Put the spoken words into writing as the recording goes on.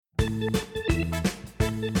Hello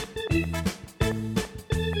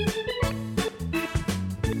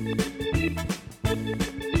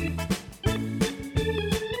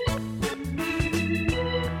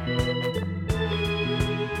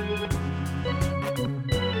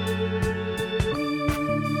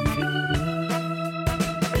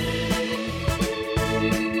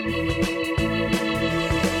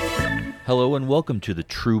and welcome to the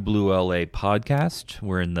True Blue LA podcast.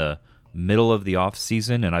 We're in the middle of the off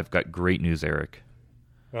season, and I've got great news, Eric.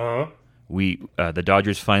 The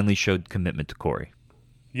Dodgers finally showed commitment to Corey.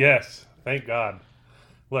 Yes, thank God.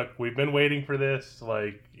 Look, we've been waiting for this.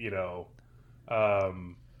 They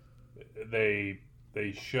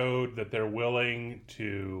showed that they're willing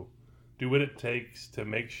to do what it takes to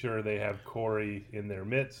make sure they have Corey in their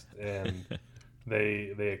midst, and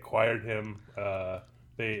they acquired him.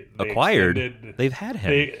 They've had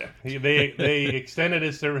him. They extended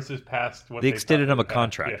his services past what they extended him a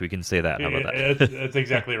contract. Yeah. We can say that. How about that? That's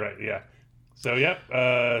exactly right. Yeah. So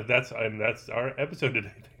that's our episode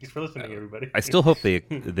today. Thanks for listening, everybody. I still hope they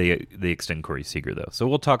extend Corey Seager though. So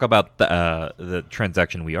we'll talk about the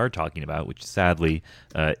transaction we are talking about, which sadly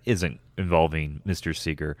isn't involving Mr.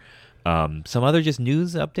 Seager. Some other just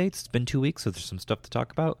news updates. It's been 2 weeks, so there's some stuff to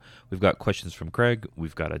talk about. We've got questions from Craig.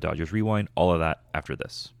 We've got a Dodgers Rewind. All of that after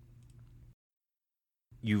this.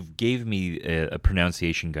 You gave me a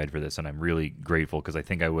pronunciation guide for this, and I'm really grateful because I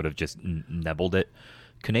think I would have just nebbled it.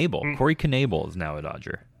 Knebel. Corey Knebel is now a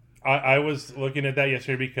Dodger. I was looking at that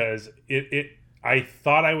yesterday because I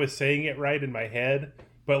thought I was saying it right in my head,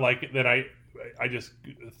 but then I just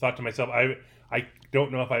thought to myself, I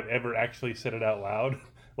don't know if I've ever actually said it out loud.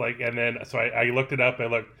 So I looked it up. I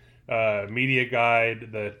looked media guide,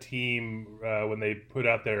 the team when they put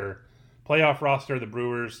out their playoff roster, the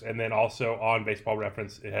Brewers, and then also on Baseball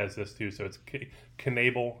Reference it has this too. So it's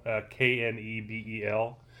Knebel,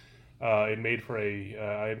 Knebel. It made for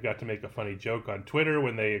I got to make a funny joke on Twitter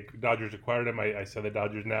when Dodgers acquired him. I said the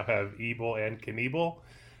Dodgers now have Ebel and Knebel.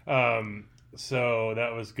 So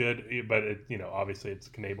that was good, but obviously it's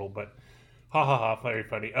Knebel, but. Very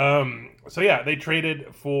funny. They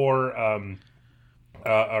traded for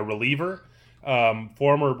a reliever,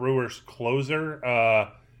 former Brewers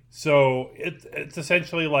closer. So it's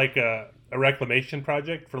essentially like a reclamation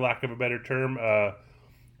project, for lack of a better term.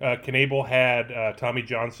 Knebel had Tommy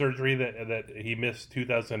John surgery that he missed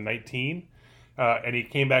 2019, and he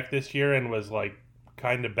came back this year and was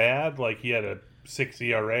kind of bad. He had a 6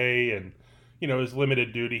 ERA and. His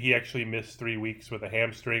limited duty. He actually missed 3 weeks with a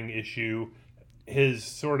hamstring issue. His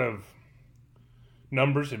sort of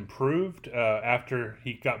numbers improved after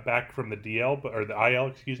he got back from the IL,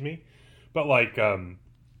 excuse me. But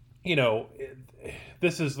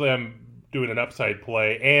this is them doing an upside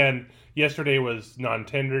play. And yesterday was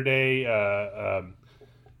non-tender day.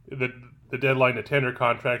 The deadline to tender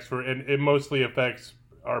contracts and it mostly affects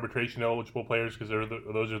arbitration eligible players because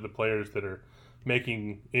those are the players that are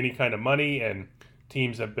making any kind of money, and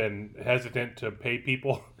teams have been hesitant to pay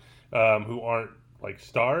people who aren't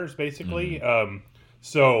stars, basically. Mm-hmm.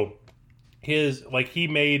 So he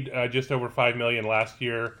made just over $5 million last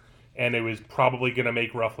year, and it was probably going to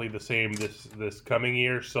make roughly the same this coming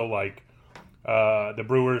year. So the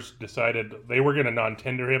Brewers decided they were going to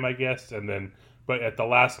non-tender him, I guess, but at the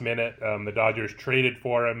last minute, the Dodgers traded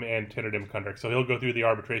for him and tendered him contract. So he'll go through the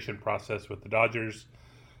arbitration process with the Dodgers.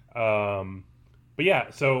 But yeah,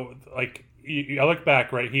 so I look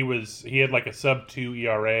back, right? He had a sub-2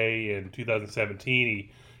 ERA in 2017.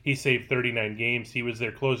 He saved 39 games. He was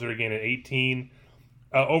their closer again at 18.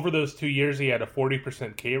 Over those 2 years, he had a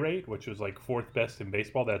 40% K rate, which was fourth best in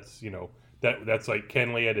baseball. That's that's like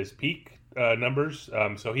Kenley at his peak numbers.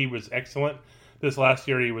 So he was excellent. This last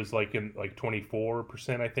year, he was in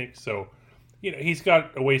 24%, I think. So he's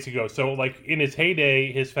got a ways to go. So in his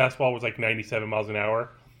heyday, his fastball was 97 miles an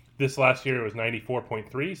hour. This last year it was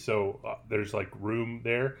 94.3, so there's room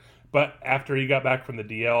there. But after he got back from the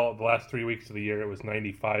DL, the last 3 weeks of the year it was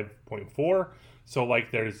 95.4. So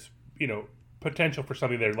there's potential for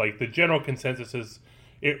something there. The general consensus is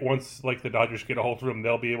once the Dodgers get a hold of him,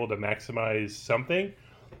 they'll be able to maximize something.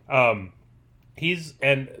 And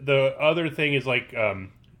the other thing is I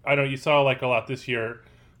know you saw a lot this year,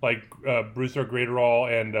 Brusdar Graterol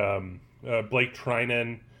and Blake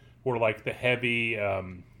Trinan were the heavy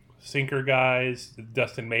sinker guys.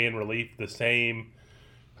 Dustin May in relief, the same.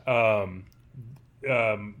 Knebel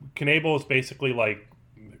is basically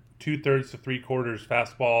 2/3 to 3/4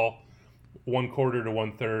 fastball, 1/4 to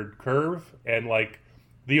 1/3 curve, and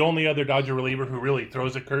the only other Dodger reliever who really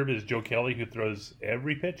throws a curve is Joe Kelly, who throws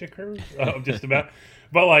every pitch a curve, just about.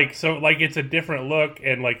 But it's a different look,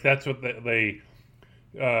 and that's what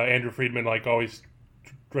Andrew Friedman like always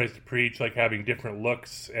tries to preach like having different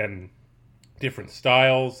looks and different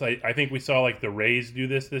styles. I think we saw like the Rays do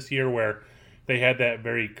this year where they had that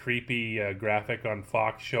very creepy graphic on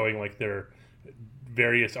Fox showing like their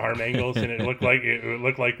various arm angles, and it looked like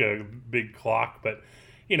a big clock. But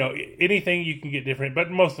anything you can get different.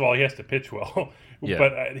 But most of all, he has to pitch well. Yeah.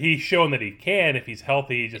 But he's shown that he can if he's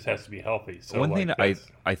healthy. He just has to be healthy. So one thing that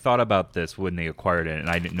I thought about this when they acquired it, and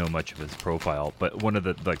I didn't know much of his profile, but one of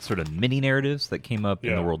the like sort of mini narratives that came up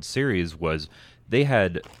in the World Series was they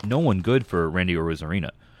had no one good for Randy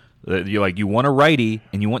Arozarena. You want a righty,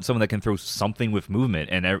 and you want someone that can throw something with movement.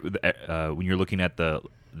 And when you're looking at the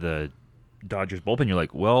Dodgers bullpen, you're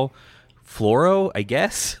like, well, Floro, I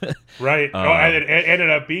guess. Right. It ended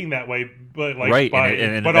up being that way, but like, right.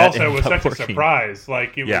 But also it was such a surprise.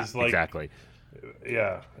 Like it was like exactly.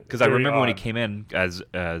 Yeah. Because I remember when he came in, as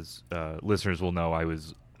listeners will know, I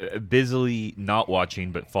was busily not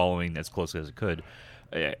watching but following as closely as I could.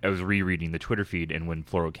 I was rereading the Twitter feed, and when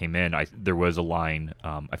Floro came in, there was a line,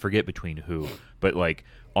 I forget between who, but like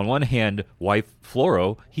on one hand, why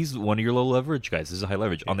Floro? He's one of your low leverage guys. This is high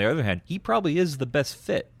leverage. On the other hand, he probably is the best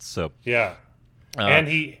fit. So yeah, and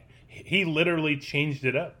he literally changed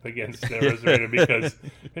it up against Arozarena because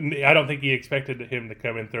I don't think he expected him to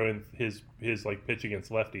come and throw in his like pitch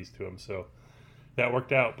against lefties to him. So that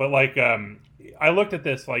worked out. But like I looked at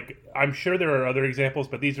this, like I'm sure there are other examples,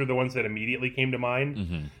 but these are the ones that immediately came to mind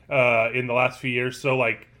in the last few years. So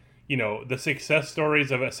like the success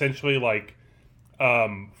stories of essentially like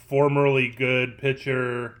formerly good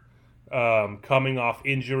pitcher coming off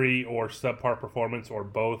injury or subpar performance or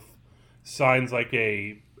both signs like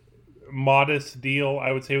a modest deal,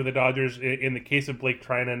 I would say, with the Dodgers. In the case of Blake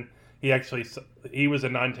Trinan, he was a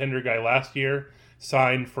non-tender guy last year,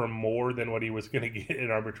 signed for more than what he was going to get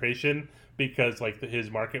in arbitration because like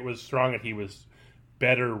his market was strong and he was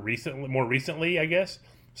better more recently, I guess.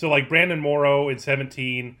 So like Brandon Morrow in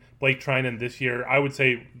 2017, Blake Trinan this year, I would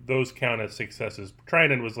say those count as successes.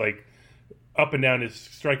 Trinan was like up and down. His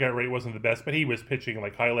strikeout rate wasn't the best, but he was pitching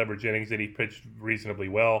like high leverage innings that he pitched reasonably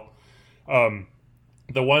well.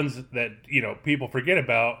 The ones that people forget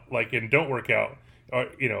about, like and don't work out, are,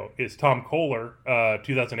 is Tom Kohler,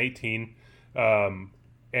 2018,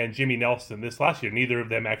 and Jimmy Nelson this last year. Neither of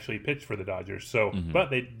them actually pitched for the Dodgers, so but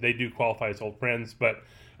they do qualify as old friends. But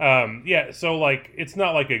so like it's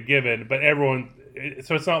not like a given, but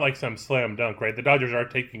so it's not like some slam dunk, right? The Dodgers are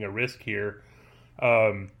taking a risk here,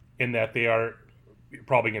 in that they are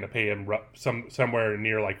probably going to pay him somewhere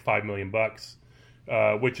near like $5 million,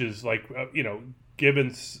 which is like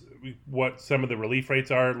given what some of the relief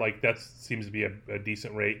rates are, like that seems to be a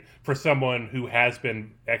decent rate for someone who has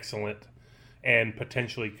been excellent and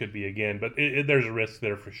potentially could be again. But there's a risk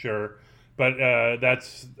there for sure. But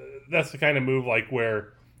that's the kind of move like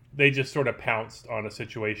where they just sort of pounced on a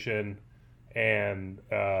situation, and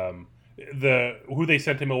who they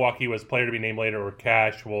sent to Milwaukee was player to be named later or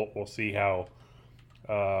cash. We'll see how.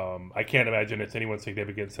 I can't imagine it's anyone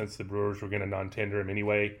significant since the Brewers were going to non-tender him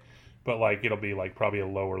anyway. But like it'll be like probably a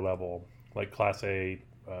lower level, like Class A,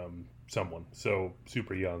 someone. So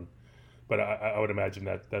super young, but I would imagine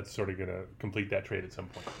that's sort of going to complete that trade at some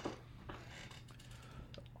point.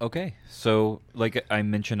 Okay, so like I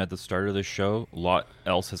mentioned at the start of the show, a lot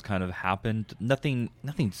else has kind of happened. Nothing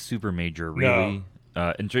super major really.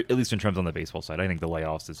 No. At least in terms on the baseball side, I think the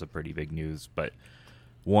layoffs is a pretty big news, but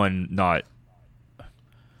one not.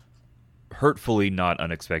 Hurtfully not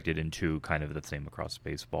unexpected, and two kind of the same across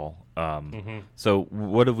baseball. So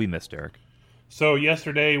what have we missed, Eric? So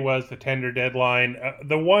yesterday was the tender deadline.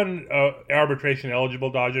 The one arbitration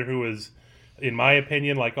eligible Dodger who was, in my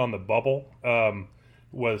opinion, like on the bubble,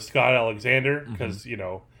 was Scott Alexander, because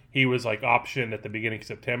he was like optioned at the beginning of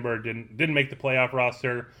September, didn't make the playoff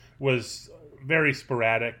roster, was very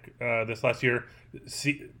sporadic this last year.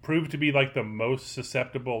 Proved to be like the most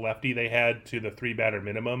susceptible lefty they had to the 3-batter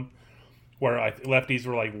minimum, where lefties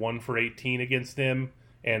were like 1 for 18 against him,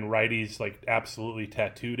 and righties like absolutely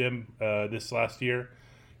tattooed him this last year.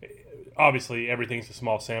 Obviously, everything's a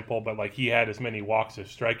small sample, but like he had as many walks as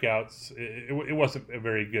strikeouts. It wasn't a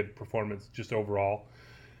very good performance just overall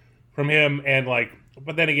from him. And like,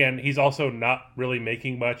 but then again, he's also not really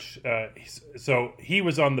making much. So he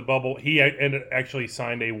was on the bubble. He actually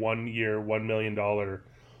signed a 1-year, $1 million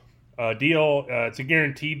deal. It's a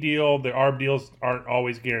guaranteed deal. The ARB deals aren't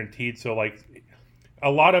always guaranteed. So like a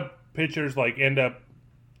lot of pitchers like end up,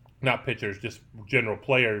 not pitchers, just general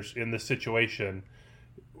players in this situation.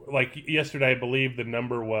 Like yesterday, I believe the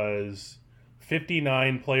number was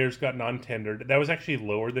 59 players got non-tendered. That was actually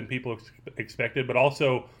lower than people expected, but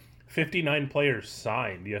also 59 players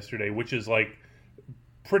signed yesterday, which is like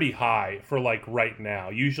pretty high for like right now.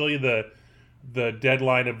 Usually the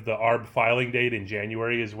deadline of the ARB filing date in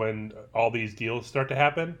January is when all these deals start to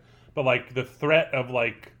happen. But like the threat of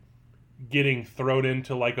like getting thrown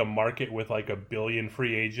into like a market with like a billion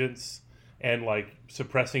free agents and like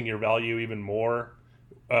suppressing your value even more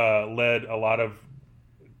led a lot of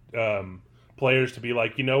players to be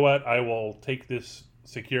like, you know what, I will take this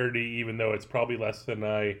security even though it's probably less than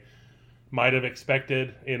I might have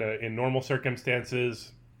expected in normal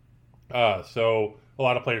circumstances. So a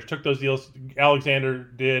lot of players took those deals. Alexander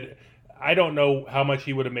did. I don't know how much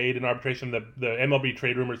he would have made in arbitration. The MLB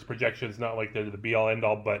trade rumors projections not like they're the be all end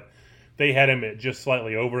all, but they had him at just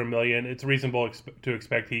slightly over $1 million. It's reasonable to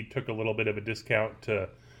expect he took a little bit of a discount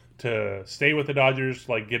to stay with the Dodgers.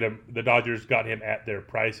 Like get him, the Dodgers got him at their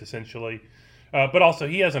price essentially, but also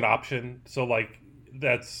he has an option, so like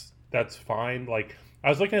that's fine. Like I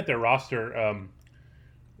was looking at their roster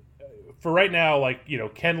for right now, like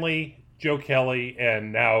Kenley, Joe Kelly,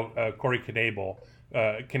 and now Corey Knebel.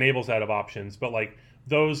 Knebel's out of options, but like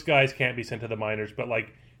those guys can't be sent to the minors. But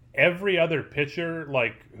like every other pitcher,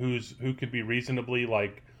 like who could be reasonably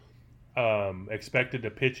like expected to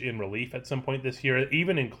pitch in relief at some point this year,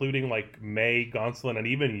 even including like May, Gonsolin, and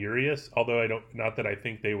even Urias. Although not that I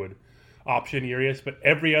think they would option Urias, but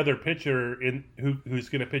every other pitcher who's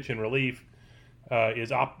going to pitch in relief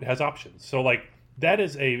has options. So like that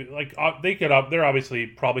is they're obviously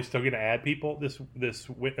probably still going to add people this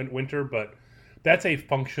winter, but that's a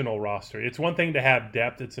functional roster. It's one thing to have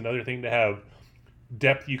depth. It's another thing to have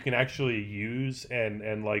depth you can actually use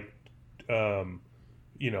and like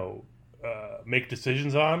make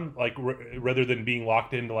decisions on, like rather than being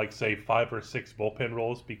locked into like say 5 or 6 bullpen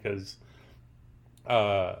roles because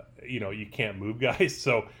you can't move guys.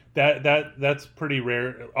 So that's pretty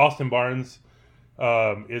rare. Austin Barnes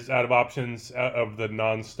is out of options of the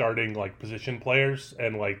non-starting like position players,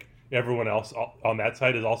 and like everyone else on that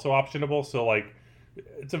side is also optionable. So like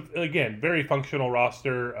it's again very functional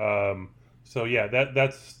roster. So yeah,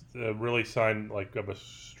 that's a really sign like of a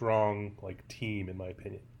strong like team in my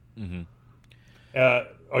opinion. Mm-hmm.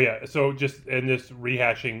 So just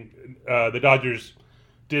rehashing, the Dodgers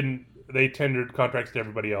tendered contracts to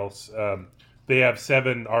everybody else. They have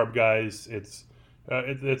 7 ARB guys. It's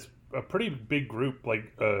a pretty big group,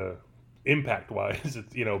 like impact wise.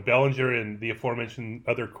 It's Bellinger and the aforementioned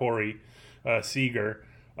other Corey Seager,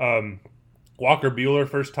 Walker Buehler,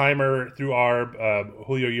 first timer through ARB,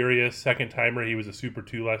 Julio Urias, second timer. He was a Super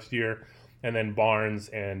 2 last year, and then Barnes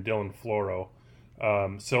and Dylan Floro.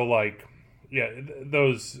 So like, yeah,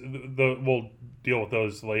 we'll deal with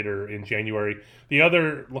those later in January. The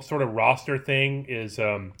other sort of roster thing is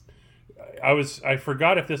I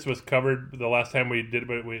forgot if this was covered the last time we did,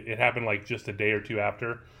 but it happened like just a day or two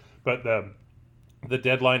after. But the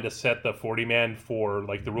deadline to set the 40-man for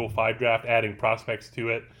like the Rule 5 draft, adding prospects to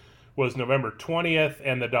it, was November 20th,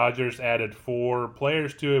 and the Dodgers added 4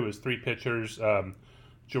 players to it. It was 3 pitchers.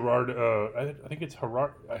 Gerardo, I think it's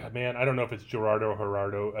Gerardo. Man, I don't know if it's Gerardo or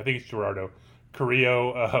Gerardo. I think it's Gerardo.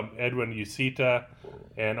 Carrillo, Edwin Ucita,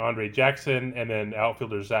 and Andre Jackson, and then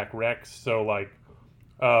outfielder Zach Rex. So like,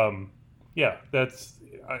 yeah, that's.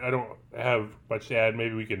 I don't have much to add.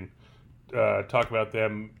 Maybe we can talk about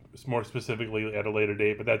them more specifically at a later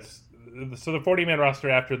date. But that's so the 40-man roster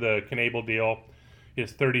after the Knebel deal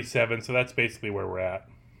is 37. So that's basically where we're at.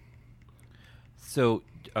 So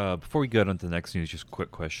before we go on to the next news, just a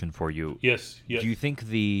quick question for you. Yes. Do you think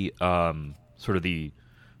the sort of the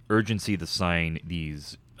urgency to sign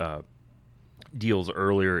these deals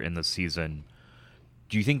earlier in the season,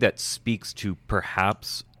 do you think that speaks to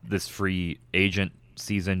perhaps this free agent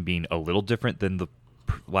season being a little different than the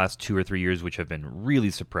last 2 or 3 years, which have been really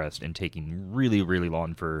suppressed and taking really, really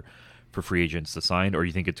long for free agents to sign? Or do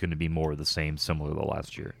you think it's going to be more of the same, similar to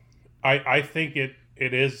last year? I think it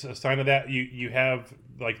is a sign of that. You have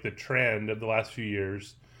like the trend of the last few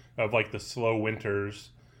years of like the slow winters,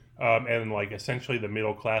 and like essentially the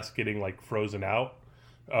middle class getting like frozen out,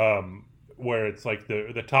 where it's like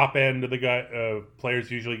the top end of the players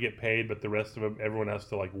usually get paid, but the rest of them, everyone has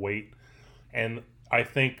to like wait. And I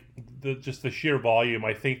think just the sheer volume,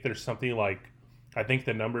 I think there's something like, I think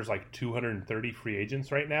the number's like 230 free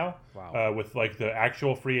agents right now. Wow. With like the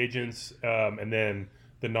actual free agents, and then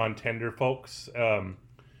the non-tender folks.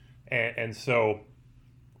 And so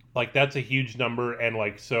like that's a huge number. And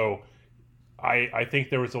like, so I think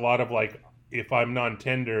there was a lot of like, if I'm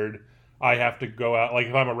non-tendered, I have to go out, like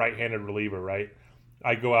if I'm a right-handed reliever, right?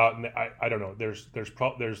 I go out and I don't know,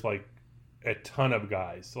 there's like a ton of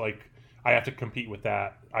guys. Like I have to compete with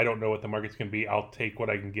that. I don't know what the market's going to be. I'll take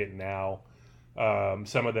what I can get now.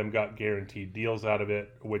 Some of them got guaranteed deals out of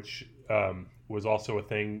it, which was also a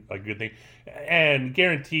thing, a good thing, and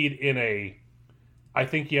guaranteed in a. I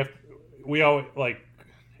think you have. We all like.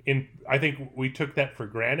 I think we took that for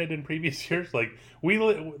granted in previous years. Like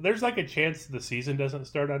there's like a chance the season doesn't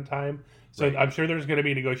start on time. So right. I'm sure there's going to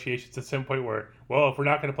be negotiations at some point where, well, if we're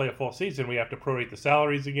not going to play a full season, we have to prorate the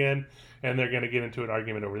salaries again, and they're going to get into an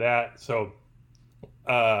argument over that. So,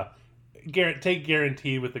 take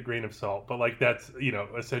guaranteed with a grain of salt, but like that's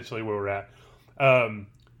essentially where we're at.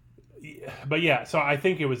 But yeah, so I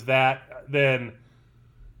think it was that. Then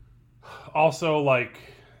also like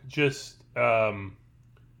just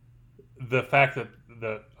the fact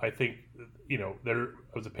that I think there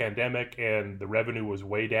was a pandemic and the revenue was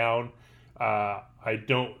way down. I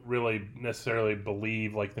don't really necessarily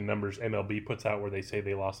believe like the numbers MLB puts out where they say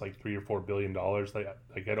they lost like $3 or $4 billion.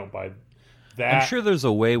 Like I don't buy that. I'm sure there's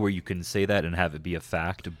a way where you can say that and have it be a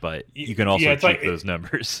fact, but you can also cheat those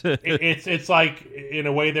numbers. It's like in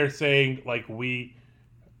a way they're saying like we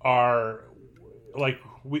are like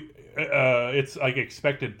we. It's like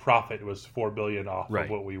expected profit was $4 billion off right. of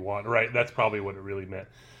what we want, right? That's probably what it really meant.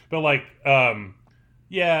 But like,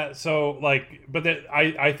 yeah. So like, but that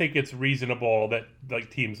I think it's reasonable that like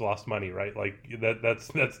teams lost money, right? Like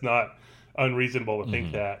that's not unreasonable to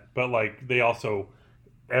think that. But like they also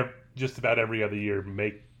just about every other year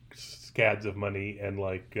make scads of money, and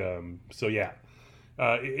like so yeah.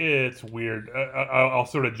 It's weird. I'll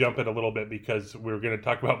sort of jump in a little bit because we were going to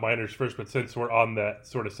talk about minors first, but since we're on that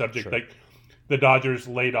sort of subject, sure. Like the Dodgers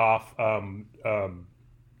laid off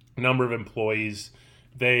number of employees.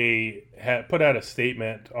 They had put out a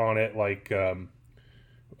statement on it like,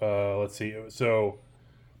 let's see. So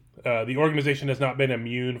the organization has not been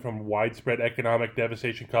immune from widespread economic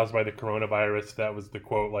devastation caused by the coronavirus. That was the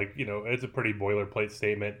quote. Like, it's a pretty boilerplate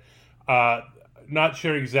statement. Not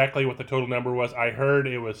sure exactly what the total number was. I heard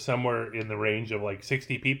it was somewhere in the range of like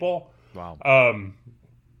 60 people. Wow.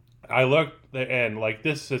 I looked, and like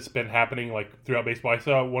this has been happening like throughout baseball. I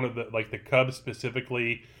saw one of the Cubs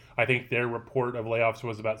specifically. I think their report of layoffs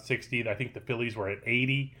was about 60. I think the Phillies were at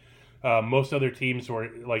 80. Most other teams were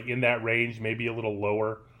like in that range, maybe a little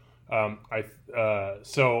lower.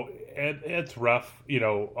 So it's rough.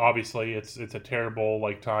 Obviously it's a terrible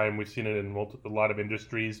like time. We've seen it in a lot of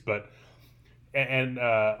industries, but. And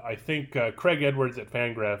I think Craig Edwards at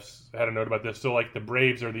Fangraphs had a note about this. So, like, the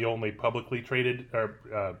Braves are the only publicly traded,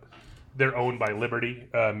 or they're owned by Liberty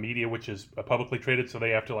Media, which is publicly traded. So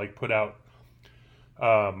they have to like put out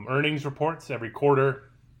earnings reports every quarter,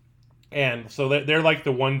 and so they're like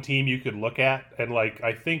the one team you could look at. And like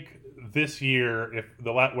I think this year,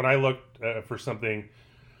 when I looked for something.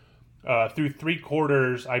 Through 3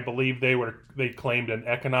 quarters, I believe they claimed an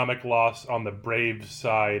economic loss on the Braves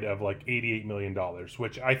side of like $88 million,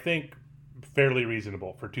 which I think fairly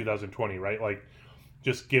reasonable for 2020, right? Like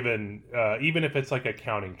just given, even if it's like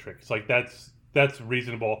accounting tricks, like that's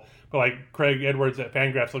reasonable. But like Craig Edwards at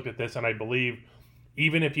Fangraphs looked at this, and I believe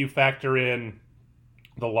even if you factor in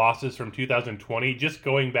the losses from 2020, just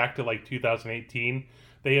going back to like 2018,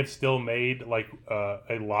 they have still made like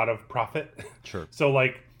a lot of profit. Sure. So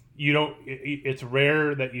like, it's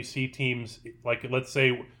rare that you see teams like, let's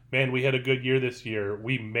say, man, we had a good year this year,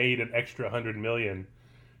 we made an extra 100 million.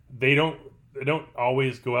 They don't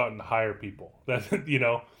always go out and hire people. That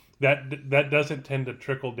that doesn't tend to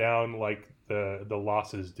trickle down like the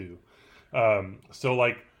losses do. So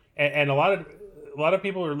like, and a lot of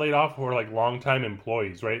people are laid off who are like longtime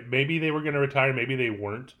employees, right? Maybe they were going to retire, maybe they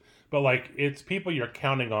weren't, but like it's people you're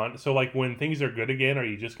counting on. So like when things are good again, are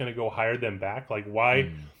you just going to go hire them back? Like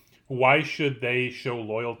why should they show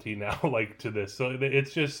loyalty now, like to this? So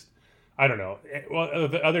it's just, I don't know. Well,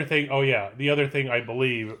 the other thing I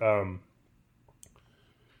believe,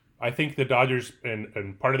 I think the Dodgers,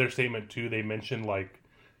 and part of their statement too, they mentioned like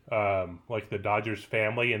the Dodgers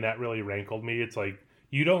family, and that really rankled me. It's like,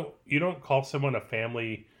 you don't call someone a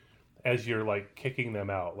family as you're like kicking them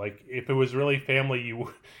out. Like if it was really family,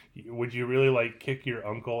 would you really like kick your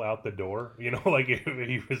uncle out the door? Like if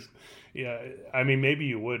he was, yeah, I mean, maybe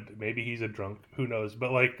you would, maybe he's a drunk, who knows?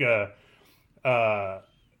 But like, that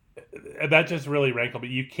just really rankled. But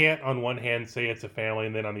you can't on one hand say it's a family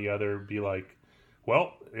and then on the other be like,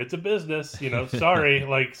 well, it's a business, sorry.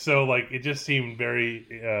 Like, so like, it just seemed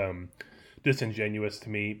very, disingenuous to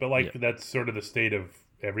me, but like, that's sort of the state of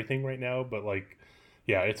everything right now. But like,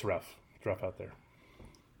 yeah, it's rough. It's rough out there.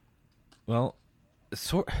 Well,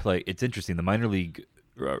 it's interesting. The minor league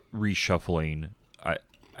reshuffling, I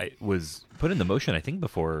was put into motion, I think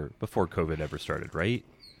before COVID ever started, right?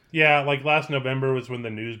 Yeah, like last November was when the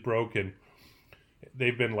news broke, and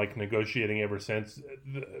they've been like negotiating ever since.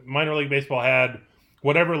 Minor league baseball had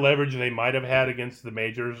whatever leverage they might have had against the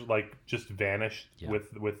majors, like, just vanished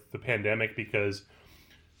with the pandemic, because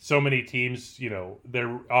so many teams,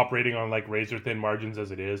 they're operating on like razor thin margins as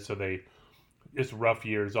it is. So it's rough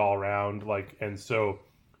years all around. And so,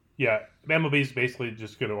 yeah, MLB is basically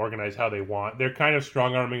just going to organize how they want. They're kind of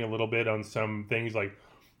strong arming a little bit on some things. Like,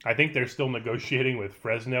 I think they're still negotiating with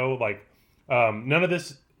Fresno. None of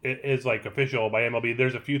this is like official by MLB.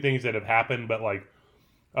 There's a few things that have happened, but like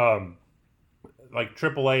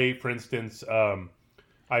AAA, for instance,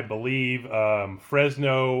 I believe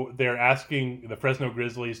Fresno, they're asking the Fresno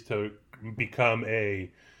Grizzlies to become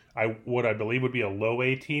what I believe would be a low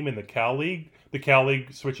A team in the Cal League. The Cal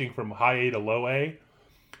League switching from high A to low A.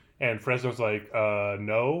 And Fresno's like,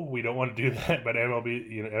 no, we don't want to do that. But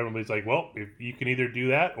MLB's like, well, if you can either do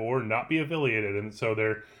that or not be affiliated. And so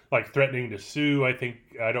they're like threatening to sue.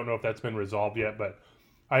 I don't know if that's been resolved yet, but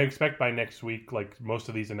I expect by next week, like, most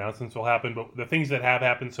of these announcements will happen. But the things that have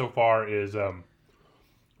happened so far is the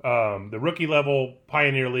rookie level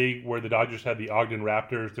Pioneer League, where the Dodgers had the Ogden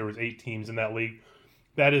Raptors. There was 8 teams in that league.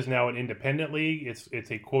 That is now an independent league.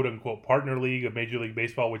 It's a quote unquote partner league of Major League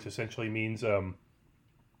Baseball, which essentially means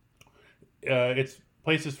it's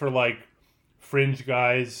places for like fringe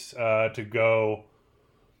guys to go.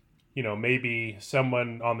 Maybe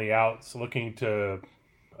someone on the outs looking to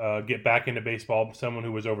get back into baseball, someone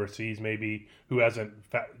who was overseas, maybe who hasn't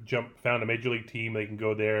found a major league team, they can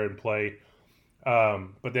go there and play.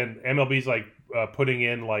 But then MLB's like putting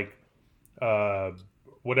in like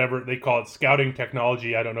whatever they call it, scouting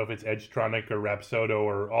technology. I don't know if it's Edgetronic or Rapsodo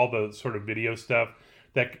or all the sort of video stuff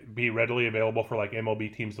that could be readily available for like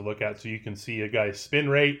MLB teams to look at, so you can see a guy's spin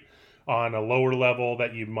rate on a lower level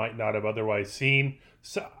that you might not have otherwise seen.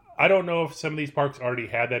 So I don't know if some of these parks already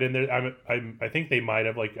had that in there. I think they might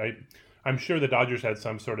have. I'm sure the Dodgers had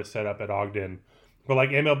some sort of setup at Ogden, but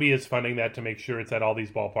like MLB is funding that to make sure it's at all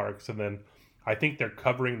these ballparks, and then I think they're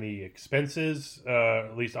covering the expenses,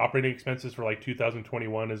 at least operating expenses for like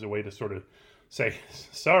 2021, as a way to sort of say,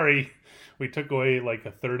 sorry, we took away like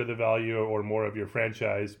a third of the value or more of your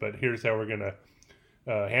franchise, but here's how we're going to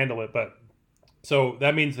handle it. But so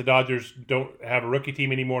that means the Dodgers don't have a rookie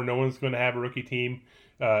team anymore. No one's going to have a rookie team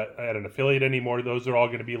at an affiliate anymore. Those are all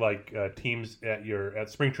going to be like teams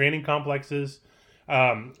at spring training complexes.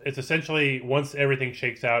 It's essentially, once everything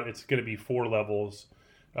shakes out, it's going to be 4 levels,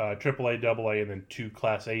 AAA, AA, and then 2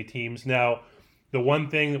 Class A teams. Now, the one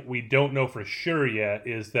thing that we don't know for sure yet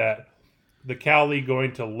is that the Cal League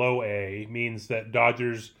going to low A means that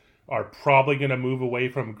Dodgers are probably going to move away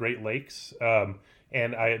from Great Lakes. And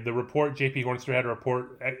the report, JP Hornster had a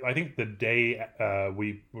report, I think the day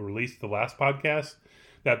we released the last podcast,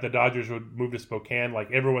 that the Dodgers would move to Spokane.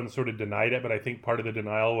 Like, everyone sort of denied it, but I think part of the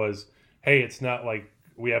denial was, hey, it's not like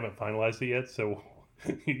we haven't finalized it yet, so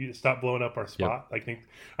you stop blowing up our spot. Yep.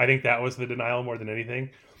 I think that was the denial more than anything.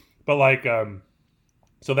 But like,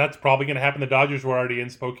 so that's probably going to happen. The Dodgers were already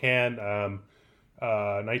in Spokane,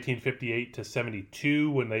 1958 to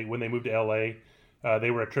 72 when they moved to LA.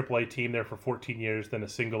 They were a AAA team there for 14 years, then a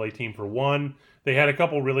single A team for 1. They had a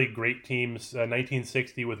couple really great teams.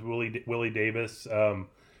 1960 with Willie Davis.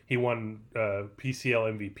 He won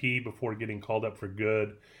PCL MVP before getting called up for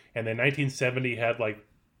good. And then 1970 had like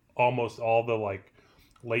almost all the like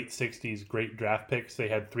late 60s great draft picks. They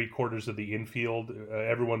had 3/4 of the infield,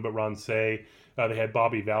 everyone but Ron Cey. They had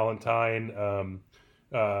Bobby Valentine.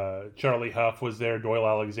 Charlie Huff was there. Doyle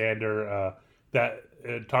Alexander.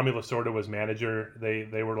 Tommy Lasorda was manager.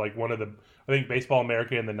 They were like one of the, I think Baseball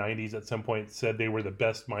America in the 90s at some point said they were the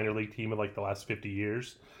best minor league team of like the last 50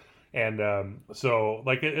 years. And so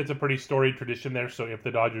like it's a pretty storied tradition there. So if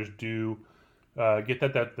the Dodgers do get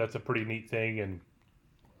that's a pretty neat thing. And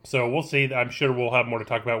so we'll see. I'm sure we'll have more to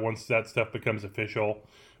talk about once that stuff becomes official.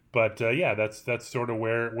 But yeah, that's sort of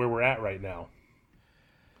where we're at right now.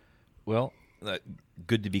 Well,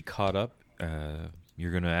 good to be caught up.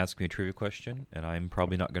 You're going to ask me a trivia question, and I'm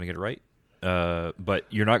probably not going to get it right. But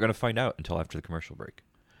you're not going to find out until after the commercial break.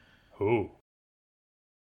 Ooh.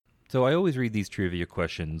 So I always read these trivia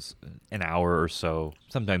questions an hour or so,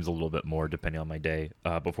 sometimes a little bit more, depending on my day,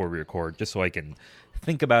 before we record, just so I can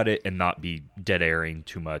think about it and not be dead airing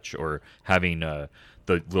too much, or having the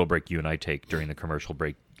little break you and I take during the commercial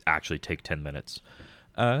break actually take 10 minutes.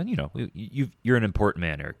 You're an important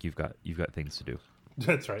man, Eric. You've got things to do.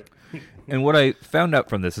 That's right. And what I found out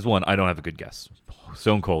from this is, one, I don't have a good guess.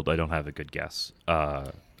 Stone cold, I don't have a good guess.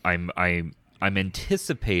 I'm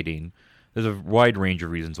anticipating. There's a wide range of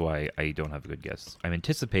reasons why I don't have a good guess. I'm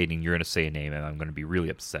anticipating you're going to say a name, and I'm going to be really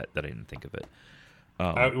upset that I didn't think of it.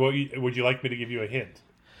 Would you like me to give you a hint?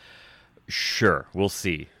 Sure, we'll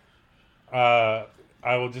see. I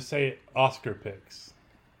will just say Oscar picks.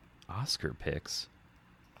 Oscar picks.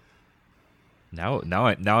 Now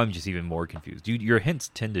I'm just even more confused. Dude, your hints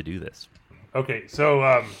tend to do this. Okay,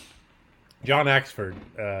 so John Axford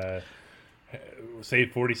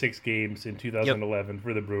saved 46 games in 2011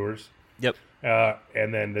 for the Brewers. Yep.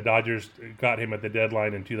 And then the Dodgers got him at the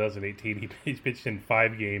deadline in 2018. He pitched in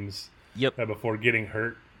 5 games before getting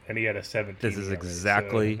hurt, and he had a 17. This is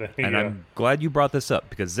exactly, and yeah. I'm glad you brought this up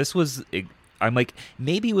because this was, I'm like,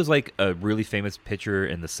 maybe it was like a really famous pitcher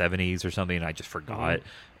in the 70s or something, and I just forgot.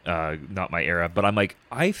 Not my era, but I'm like,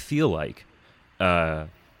 I feel like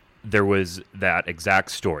there was that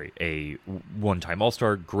exact story. A one-time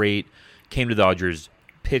All-Star, great, came to the Dodgers,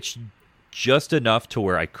 pitched just enough to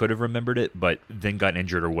where I could have remembered it, but then got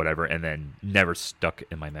injured or whatever, and then never stuck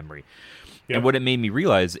in my memory. Yep. And what it made me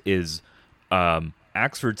realize is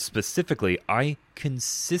Axford specifically, I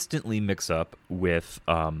consistently mix up with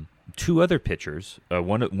 2 other pitchers,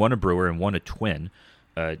 one a Brewer and one a Twin,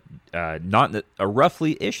 not in a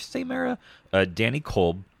roughly-ish same era, Danny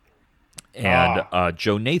Kolb and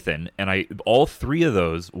Joe Nathan, and all 3 of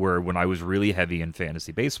those were when I was really heavy in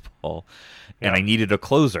fantasy baseball, and I needed a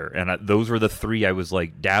closer, and those were the 3 I was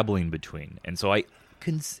like dabbling between, and so I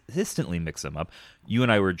consistently mix them up. You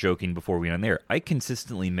and I were joking before we went on there. I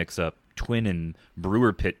consistently mix up Twin and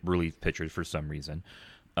Brewer relief pitchers for some reason,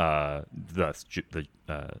 thus the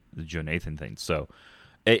Joe Nathan thing. So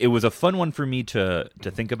it was a fun one for me to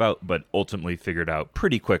think about, but ultimately figured out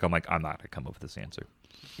pretty quick. I'm like, I'm not gonna come up with this answer.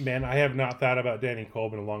 Man, I have not thought about Danny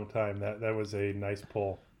Kolb in a long time. That was a nice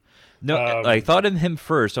pull. No, I thought of him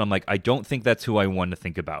first. And I'm like, I don't think that's who I want to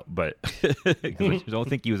think about, but I don't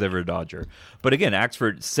think he was ever a Dodger. But again,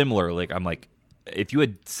 Axford, similar. Like, I'm like, if you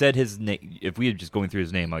had said his name, if we had just going through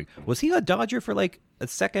his name, like, was he a Dodger for like a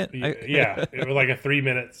second? Yeah, it was like a 3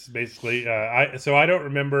 minutes basically. I don't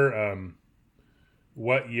remember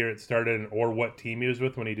what year it started or what team he was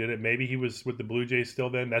with when he did it. Maybe he was with the Blue Jays still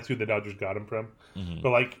then. That's who the Dodgers got him from. Mm-hmm.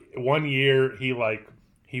 But like one year he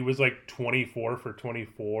was like 24 for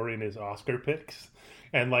 24 in his Oscar picks.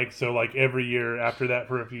 And like, so like every year after that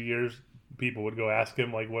for a few years, people would go ask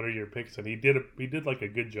him like, what are your picks? And he did like a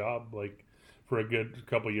good job, like for a good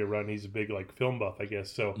couple year run. He's a big like film buff, I guess.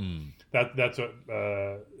 So that's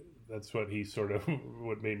what he sort of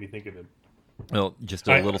what made me think of him. Well, just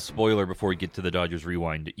a little spoiler before we get to the Dodgers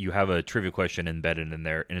Rewind. You have a trivia question embedded in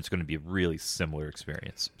there, and it's going to be a really similar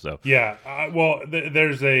experience. So yeah,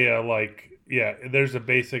 there's a there's a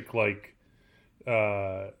basic theme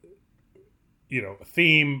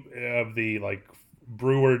of the like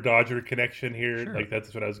Brewer Dodger connection here. Sure. Like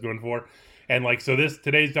that's what I was going for, and like so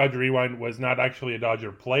today's Dodger Rewind was not actually a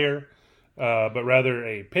Dodger player, but rather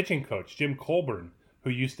a pitching coach, Jim Colburn,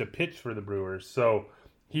 who used to pitch for the Brewers. So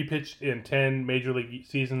he pitched in 10 major league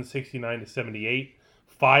seasons, 69 to 78.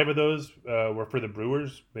 5 of those were for the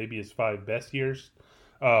Brewers, maybe his 5 best years.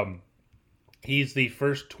 He's the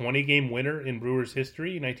first 20-game winner in Brewers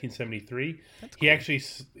history in 1973. That's cool.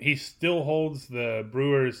 He still holds the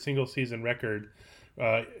Brewers single-season record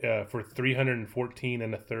for 314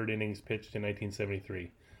 and a third innings pitched in 1973.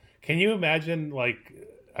 Can you imagine,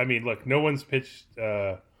 look, no one's pitched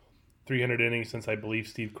 300 innings since I believe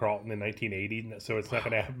Steve Carlton in 1980, so it's not going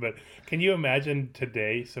to happen. But can you imagine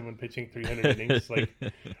today someone pitching 300 innings? Like,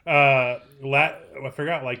 I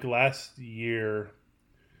forgot. Like last year,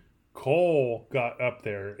 Cole got up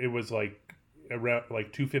there. It was like around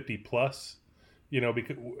like 250 plus,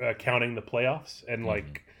 because counting the playoffs. And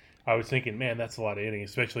like, I was thinking, man, that's a lot of innings,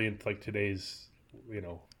 especially in like today's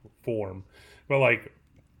form. But like,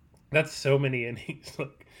 that's so many innings.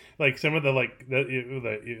 Like some of the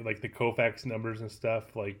the Koufax numbers and stuff,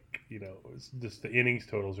 it's just the innings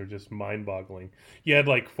totals are just mind-boggling. You had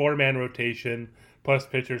like 4-man rotation plus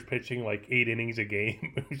pitchers pitching like 8 innings a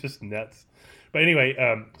game. It was just nuts. But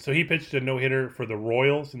anyway, so he pitched a no-hitter for the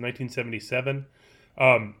Royals in 1977.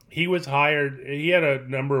 He was hired. He had a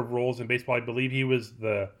number of roles in baseball. I believe he was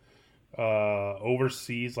the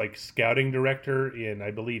overseas scouting director in,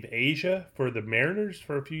 I believe, Asia for the Mariners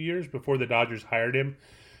for a few years before the Dodgers hired him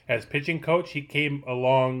as pitching coach. He came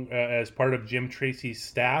along as part of Jim Tracy's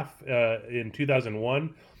staff in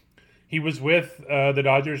 2001. He was with the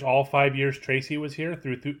Dodgers all 5 years Tracy was here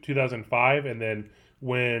through 2005. And then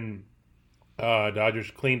when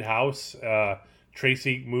Dodgers cleaned house,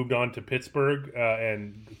 Tracy moved on to Pittsburgh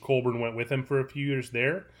and Colburn went with him for a few years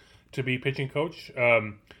there to be pitching coach.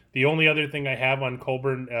 The only other thing I have on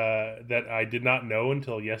Colburn that I did not know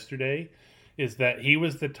until yesterday is that he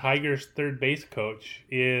was the Tigers' third base coach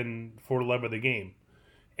for Love of the Game,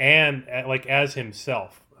 and as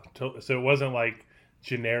himself. So it wasn't like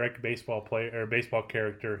generic baseball player or baseball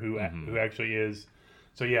character who actually is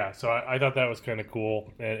So yeah, so I thought that was kind of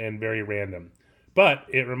cool and very random, but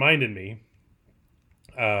it reminded me.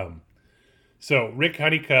 Um, so Rick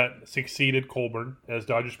Honeycutt succeeded Colburn as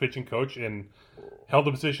Dodgers pitching coach and held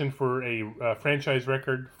the position for a franchise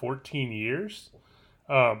record 14 years.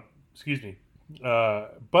 Excuse me.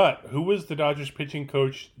 But who was the Dodgers pitching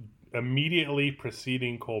coach immediately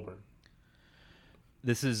preceding Colburn?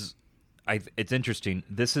 This is, it's interesting.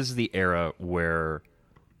 This is the era where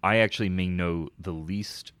I actually may know the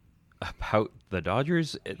least about the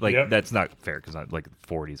Dodgers. Like Yep. that's not fair because like the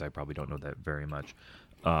 40s, I probably don't know that very much.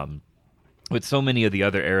 With so many of the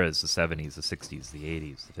other eras, the 70s, the 60s, the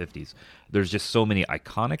 80s, the 50s, there's just so many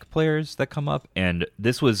iconic players that come up, and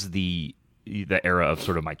this was the era of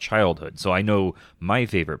sort of my childhood. So I know my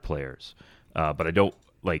favorite players, but I don't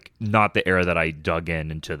like not the era that I dug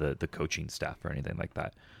into the coaching staff or anything like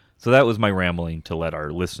that. So that was my rambling to let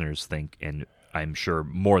our listeners think, and I'm sure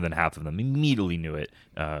more than half of them immediately knew it.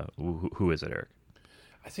 Who is it, Eric?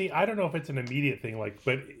 I see. I don't know if it's an immediate thing, like,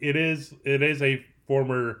 but it is. It is a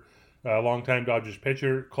former, longtime Dodgers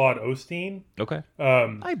pitcher, Claude Osteen. Okay,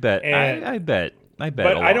 Um, I bet. and I bet. but A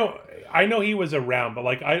I lot. don't. I know he was around, but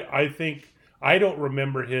like I think I don't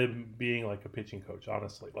remember him being like a pitching coach.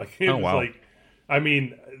 Honestly, like it Oh, was wow. like. I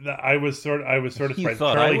mean, I was sort of You surprised.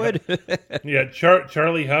 thought I would? Yeah,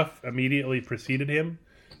 Charlie Huff immediately preceded him.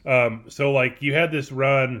 So like you had this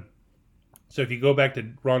run. So if you go back to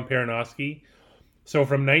Ron Peranowski, so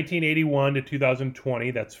from 1981 to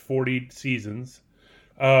 2020, that's 40 seasons.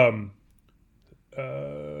 Um,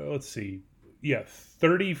 let's see, yeah,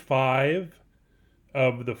 35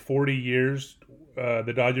 of the 40 years,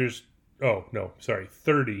 the Dodgers. Oh no, sorry,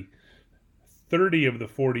 30 of the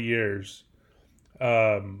 40 years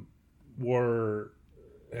were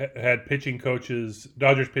had pitching coaches,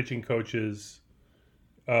 Dodgers pitching coaches,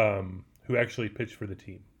 who actually pitched for the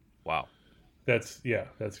team. Wow. That's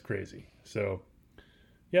crazy. So,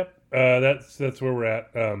 yep, that's where we're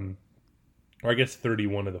at. Or I guess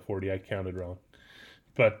 31 of the 40. I counted wrong,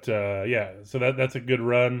 but yeah. So that's a good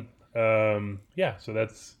run. Yeah. So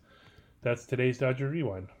that's today's Dodger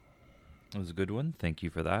Rewind. That was a good one. Thank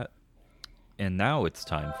you for that. And now it's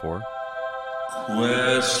time for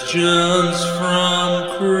Questions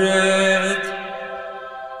from Craig.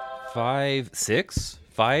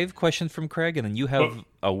 5 questions from Craig, and then you have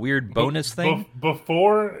a weird bonus thing.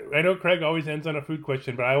 Before, I know Craig always ends on a food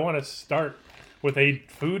question, but I want to start with a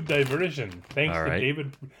food diversion. Thanks All to right.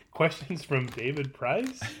 David. Questions from David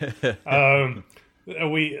Price.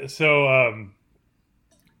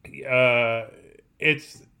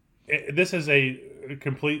 This is a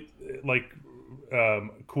complete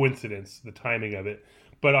coincidence, the timing of it.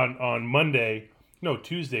 But on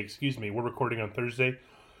Tuesday, excuse me, we're recording on Thursday.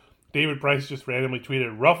 David Price just randomly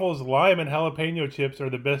tweeted, "Ruffles lime and jalapeno chips are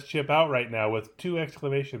the best chip out right now," with 2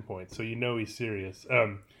 exclamation points. So you know he's serious.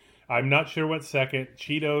 I'm not sure what second.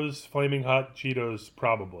 Cheetos, Flaming Hot Cheetos,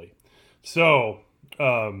 probably. So,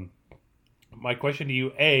 my question to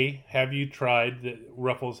you: A, have you tried the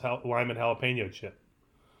Ruffles lime and jalapeno chip?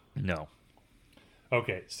 No.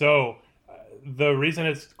 Okay, so the reason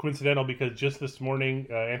it's coincidental because just this morning,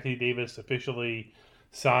 Anthony Davis officially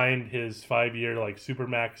signed his 5-year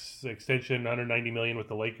supermax extension, $190 million with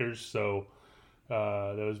the Lakers. So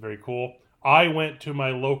that was very cool. I went to my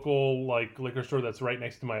local liquor store that's right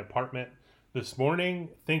next to my apartment this morning,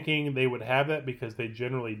 thinking they would have that because they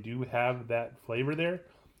generally do have that flavor there.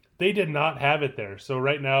 They did not have it there. So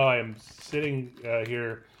right now I am sitting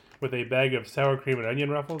here with a bag of sour cream and onion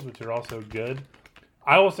Ruffles, which are also good.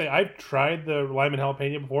 I will say I've tried the lime and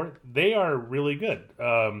jalapeno before. They are really good.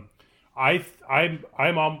 I'm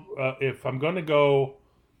on if I'm going to go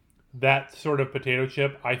that sort of potato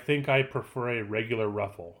chip, I think I prefer a regular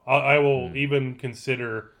Ruffle. I will even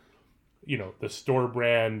consider, the store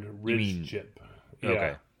brand Ridge chip. Yeah.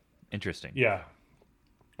 Okay. Interesting. Yeah.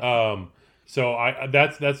 So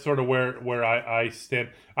that's sort of where I stand.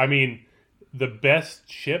 I mean, the best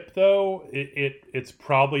chip though, it's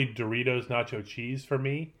probably Doritos nacho cheese for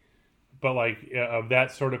me. But of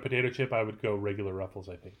that sort of potato chip, I would go regular Ruffles,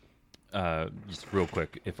 I think. Just real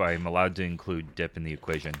quick, if I'm allowed to include dip in the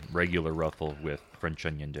equation, regular Ruffle with French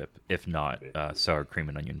onion dip. If not, sour cream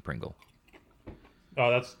and onion Pringle.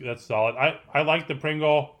 Oh, that's solid. I like the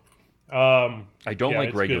Pringle. I don't like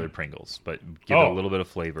it's regular good. Pringles, but give it a little bit of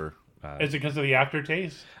flavor. Is it because of the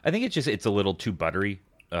aftertaste? I think it's a little too buttery,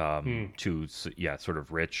 sort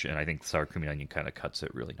of rich, and I think sour cream and onion kind of cuts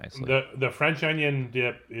it really nicely. The French onion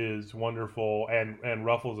dip is wonderful, and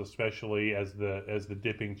Ruffles especially as the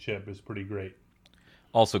dipping chip is pretty great.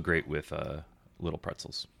 Also great with little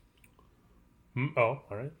pretzels. Oh,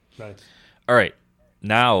 all right, nice. All right,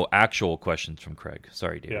 Now, actual questions from Craig.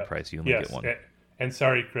 Sorry, David Yeah. Price, you only Yes. get one. And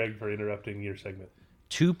sorry, Craig, for interrupting your segment.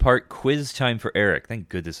 2-part quiz time for Eric. Thank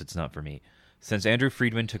goodness it's not for me. Since Andrew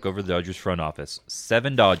Friedman took over the Dodgers front office,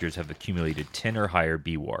 7 Dodgers have accumulated 10 or higher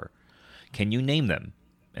B-WAR. Can you name them?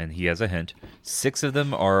 And he has a hint. 6 of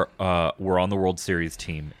them were on the World Series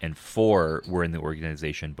team, and 4 were in the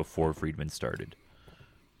organization before Friedman started.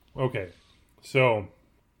 Okay. So,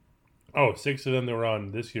 6 of them that were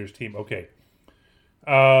on this year's team. Okay.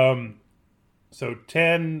 So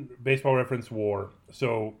 10 Baseball Reference WAR.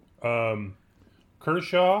 So,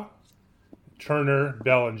 Kershaw, Turner,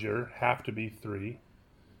 Bellinger have to be 3.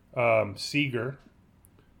 Seager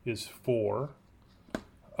is 4.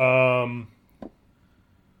 I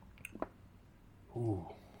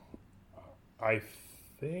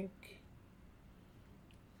think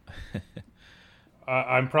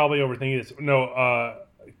I'm probably overthinking this. No,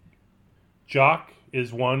 Jock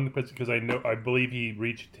is 1 because I believe he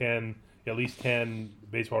reached 10, at least 10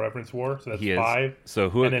 Baseball Reference WAR. So that's He is. 5. So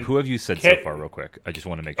who And then have you said so far, real quick? I just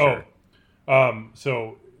want to make sure.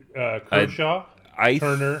 Kershaw, I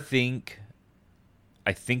Turner.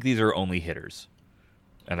 I think these are only hitters,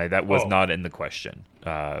 and that was not in the question.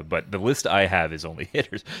 But the list I have is only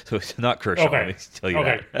hitters, so it's not Kershaw. Okay. Let me tell you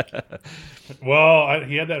that. Well,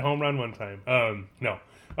 he had that home run one time. No.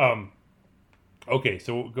 Okay,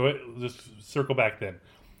 so go ahead, just circle back then.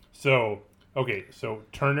 So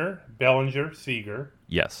Turner, Bellinger, Seager,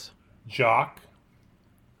 Yes. Jock.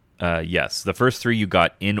 Yes. The first 3 you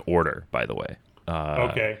got in order, by the way.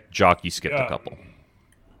 Okay. Jock, you skipped a couple.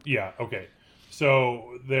 Yeah. Okay.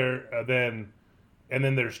 So there then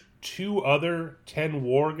there's 2 other 10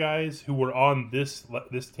 WAR guys who were on this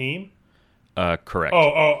team. Correct.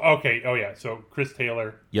 Oh. Okay. Oh yeah. So Chris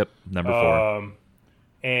Taylor. Yep. Number 4.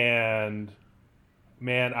 And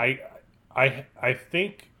man, I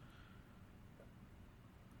think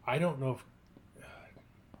I don't know if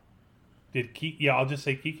I'll just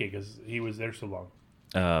say Kike because he was there so long.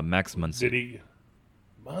 Max Muncy. Did he?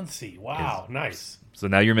 Muncy. Wow, nice. So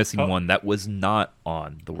now you're missing one that was not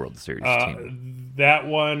on the World Series team. That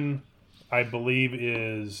one, I believe,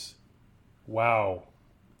 is wow.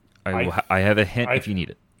 I have a hint if you need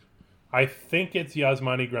it. I think it's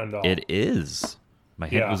Yasmani Grandal. It is. My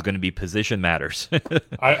hint was going to be position matters.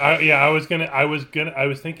 I was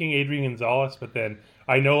thinking Adrian Gonzalez, but then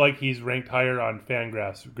I know like he's ranked higher on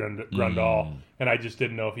Fangraphs Grandal, and I just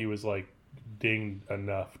didn't know if he was like dinged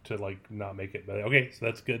enough to like not make it. But okay, so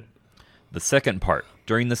that's good. The second part.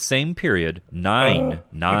 During the same period, nine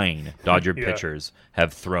Dodger Yeah. pitchers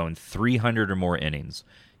have thrown 300 or more innings.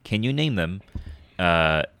 Can you name them?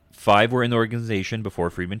 5 were in the organization before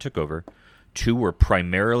Friedman took over. 2 were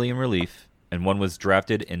primarily in relief, and 1 was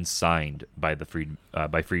drafted and signed by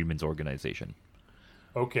by Friedman's organization.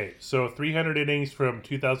 Okay, so 300 innings from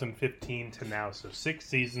 2015 to now, so 6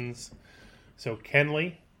 seasons. So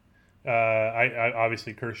Kenley, I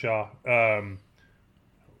obviously Kershaw.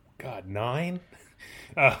 God, 9.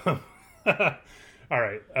 All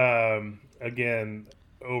right. Again,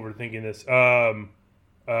 overthinking this.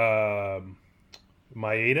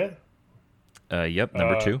 Maeda. Yep,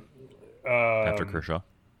 number 2 after Kershaw.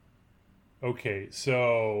 Okay,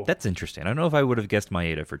 so That's interesting. I don't know if I would have guessed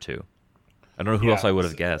Maeda for 2. I don't know who Yeah. else I would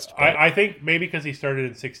have guessed. but- I think maybe because he started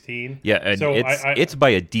in 16. Yeah, and so it's by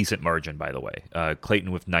a decent margin, by the way.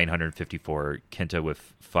 Clayton with 954, Kenta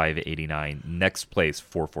with 589. Next place,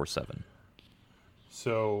 447.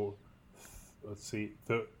 So let's see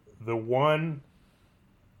the one.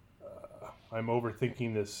 I'm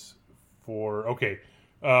overthinking this for okay.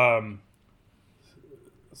 Let's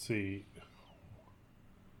see.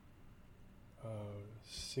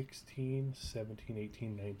 16, 17,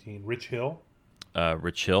 18, 19. Rich Hill.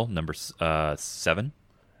 Rich Hill, number 7.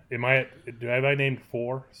 Have I named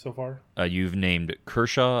 4 so far? You've named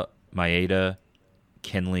Kershaw, Maeda,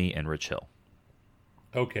 Kenley, and Rich Hill.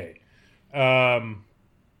 Okay. Man.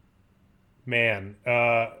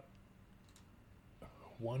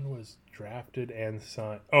 One was drafted and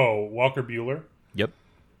signed. Oh, Walker Buehler. Yep.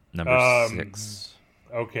 Number 6.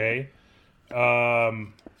 Okay. The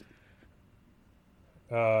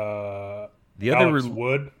other Alex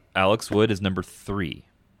Wood. Alex Wood is number 3.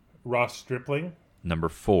 Ross Stripling. Number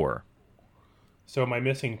 4. So am I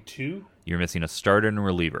missing 2? You're missing a starter and a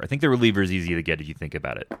reliever. I think the reliever is easy to get if you think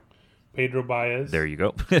about it. Pedro Baez. There you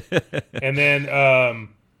go. And then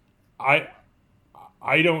I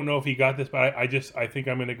don't know if he got this, but I think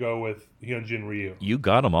I'm going to go with Hyunjin Ryu. You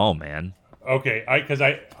got them all, man. Okay,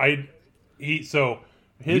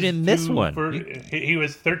 You didn't miss one. He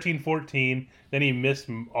was 13-14, then he missed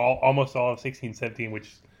almost all of 16-17,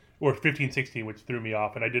 which or 15-16, which threw me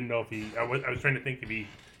off, and I didn't know if he. I was trying to think if he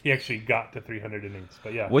actually got to 300 innings,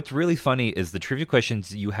 but yeah. What's really funny is the trivia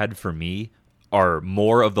questions you had for me are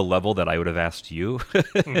more of the level that I would have asked you.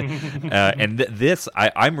 And this,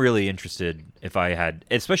 I'm really interested if I had,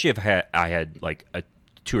 especially if I had like a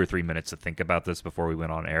 2 or 3 minutes to think about this before we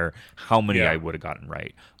went on air, how many I would have gotten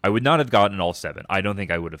right. I would not have gotten all 7. I don't think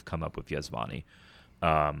I would have come up with Yasmani.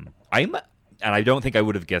 And I don't think I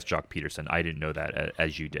would have guessed Jock Peterson. I didn't know that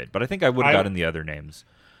as you did, but I think I would have gotten the other names.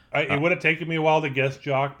 It would have taken me a while to guess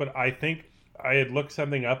Jock, but I think I had looked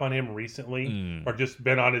something up on him recently, or just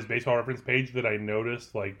been on his baseball reference page that I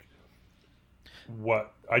noticed, like,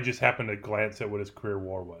 what I just happened to glance at what his career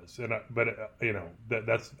WAR was, and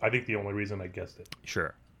that's I think the only reason I guessed it.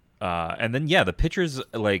 Sure. And then the pitchers,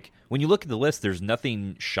 like when you look at the list, there's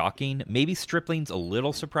nothing shocking. Maybe Stripling's a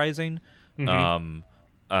little surprising.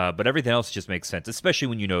 But everything else just makes sense, especially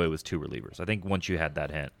when you know it was 2 relievers. I think once you had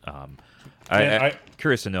that hint, I'm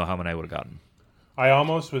curious to know how many I would have gotten. I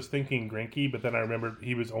almost was thinking Greinke, but then I remembered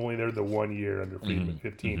he was only there the 1 year under Friedman,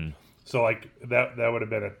 15. So like that would have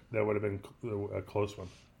been a close one.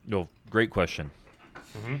 No, great question.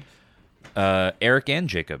 Eric and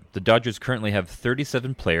Jacob, the Dodgers currently have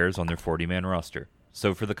 37 players on their 40-man roster.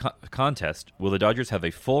 So for the contest, will the Dodgers have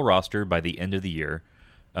a full roster by the end of the year?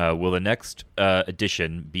 Will the next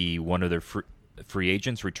addition be one of their free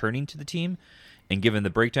agents returning to the team? And given the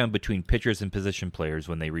breakdown between pitchers and position players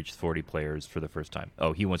when they reach 40 players for the first time.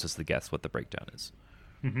 Oh, he wants us to guess what the breakdown is.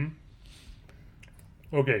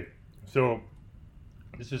 Okay, so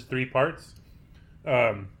this is 3 parts.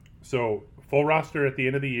 So full roster at the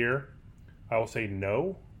end of the year, I will say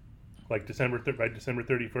no, like by December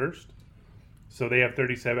 31st. So they have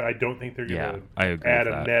 37. I don't think they're going to add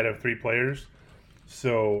a net of 3 players.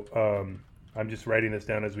 So I'm just writing this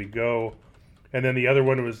down as we go. And then the other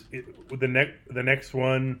one was the next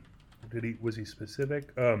one. Was he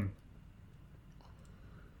specific?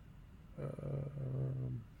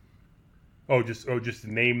 Just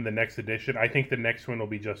name the next edition. I think the next one will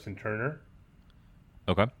be Justin Turner.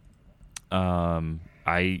 Okay. I'm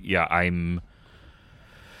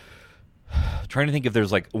trying to think if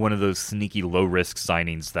there's like one of those sneaky low risk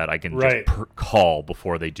signings that I can just call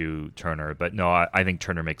before they do Turner. But no, I think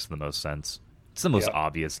Turner makes the most sense. It's the most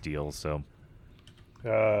obvious deal. So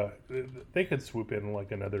they could swoop in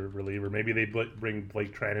like another reliever. Maybe they bring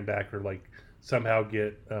Blake Trinan back, or like somehow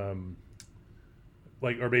get or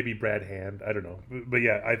maybe Brad Hand. I don't know. But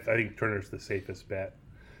yeah, I think Turner's the safest bet.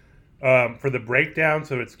 For the breakdown,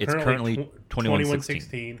 so it's currently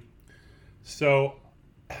 21-16. So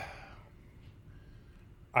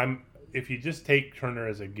if you just take Turner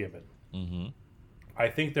as a given, I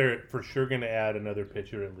think they're for sure going to add another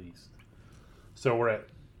pitcher at least. So we're at,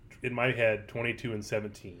 in my head,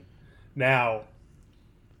 22-17. Now,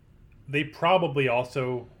 they probably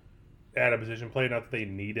also add a position player, not that they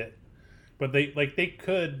need it, but they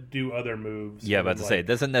could do other moves. Yeah, but to say it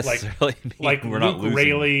doesn't necessarily mean we're not losing.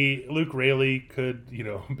 Luke Raley could,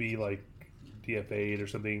 be like DFA'd or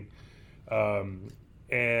something,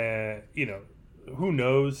 and who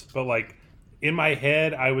knows? But like in my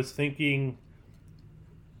head, I was thinking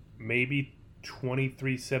maybe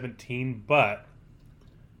 23-17, but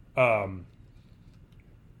then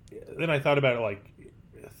I thought about it like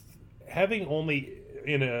having only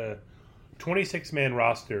in a 26-man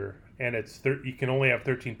roster, and it's you can only have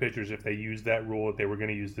 13 pitchers if they use that rule that they were going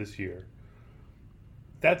to use this year.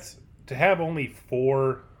 That's to have only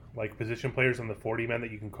 4 like position players on the 40 man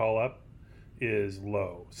that you can call up is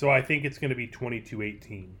low. So I think it's going to be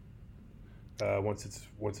 22-18 once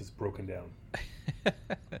it's broken down.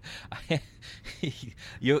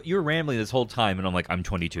 You're rambling this whole time, and I'm like, I'm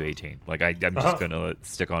 22-18. Like I'm just gonna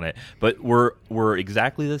stick on it. But we're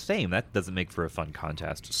exactly the same. That doesn't make for a fun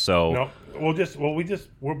contest. So no, we're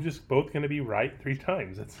just both gonna be right 3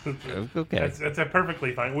 times. That's okay. That's a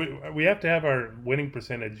perfectly fine. We have to have our winning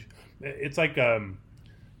percentage. It's like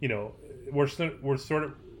we're sort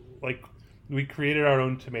of like we created our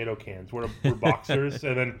own tomato cans. We're boxers,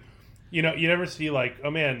 and then you never see like,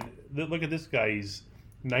 oh man, look at this guy. He's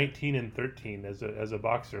 19-13 as a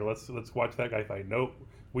boxer. Let's watch that guy fight. Nope.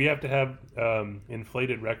 We have to have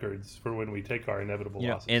inflated records for when we take our inevitable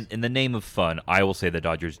losses. And in the name of fun, I will say the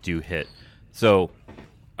Dodgers do hit. So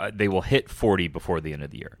they will hit 40 before the end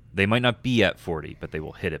of the year. They might not be at 40, but they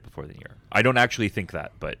will hit it before the year. I don't actually think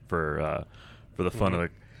that, but for the fun of the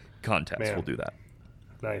contest, we'll do that.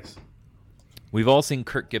 Nice. We've all seen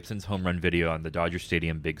Kirk Gibson's home run video on the Dodger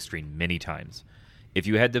Stadium big screen many times. If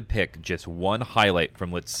you had to pick just one highlight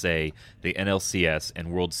from, let's say, the NLCS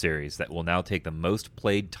and World Series that will now take the most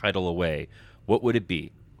played title away, what would it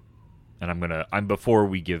be? And I'm before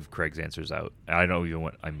we give Craig's answers out. I don't even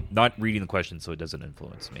want. I'm not reading the question, so it doesn't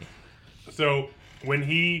influence me. So when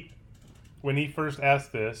he first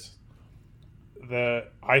asked this,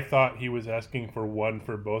 I thought he was asking for one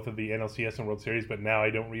for both of the NLCS and World Series, but now I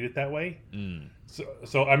don't read it that way.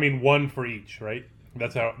 So I mean one for each, right?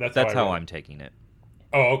 That's how I'm taking it.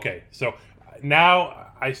 Oh, okay. So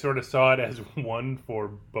now I sort of saw it as one for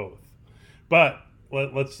both, but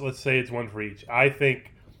let's say it's one for each. I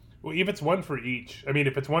think, well, if it's one for each, I mean,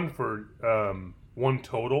 if it's one for one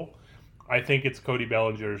total, I think it's Cody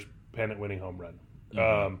Bellinger's pennant-winning home run.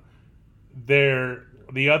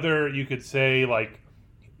 The other, you could say, like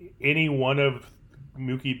any one of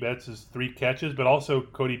Mookie Betts' 3 catches, but also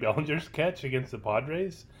Cody Bellinger's catch against the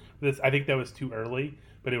Padres. I think that was too early,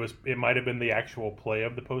 but it might have been the actual play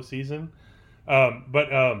of the postseason.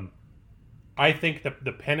 But I think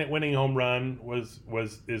the pennant-winning home run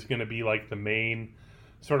is going to be like the main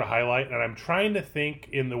sort of highlight, and I'm trying to think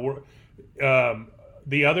in the world.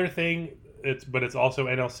 The other thing, it's also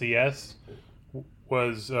NLCS,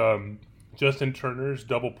 was Justin Turner's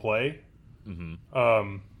double play.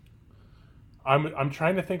 I'm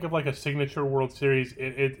trying to think of like a signature World Series.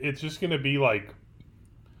 It's just going to be like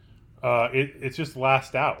it's just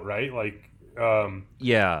last out, right? Like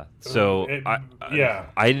yeah. So yeah,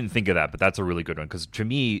 I didn't think of that, but that's a really good one because to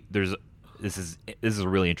me, this is a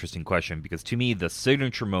really interesting question because to me, the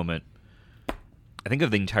signature moment, I think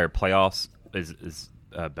of the entire playoffs is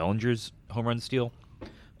Bellinger's home run steal.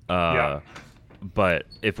 Yeah. But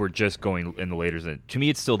if we're just going in the later, to me,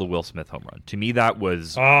 it's still the Will Smith home run. To me, that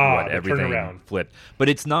was the everything turnaround flipped. But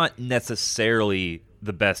it's not necessarily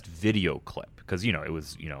the best video clip because it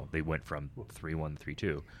was they went from 3-1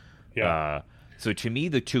 3-2. Yeah. So to me,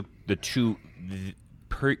 the two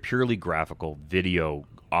purely graphical video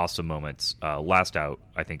awesome moments. Last out,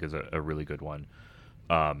 I think, is a really good one.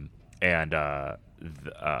 Blobbering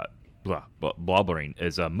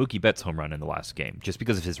is Mookie Betts' home run in the last game, just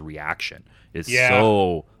because of his reaction is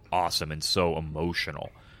so awesome and so emotional.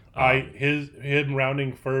 Him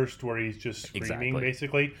rounding first, where he's just screaming,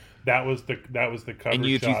 basically. That was the cover. And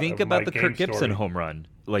if you think about the Kirk Gibson home run,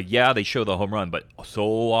 they show the home run, but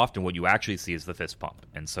so often what you actually see is the fist pump.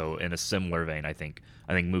 And so, in a similar vein, I think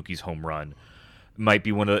Mookie's home run might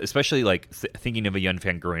be one of the, especially thinking of a young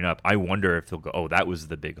fan growing up, I wonder if they'll go, oh, that was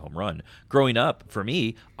the big home run. Growing up, for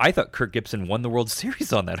me, I thought Kirk Gibson won the World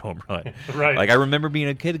Series on that home run. Right. I remember being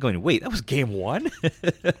a kid going, wait, that was game 1?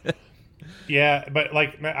 Yeah, but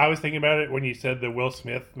I was thinking about it when you said the Will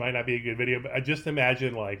Smith might not be a good video, but I just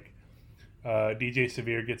imagine DJ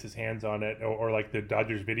Severe gets his hands on it, or the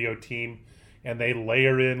Dodgers video team, and they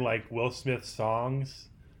layer in Will Smith songs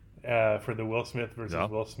for the Will Smith versus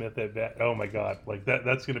Will Smith at bat. Oh my God,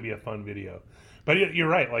 that's going to be a fun video. But you're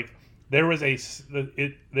right. There was there's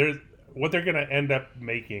what they're going to end up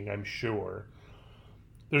making. I'm sure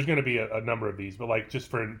there's going to be a number of these, but just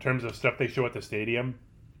for in terms of stuff they show at the stadium,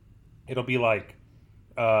 it'll be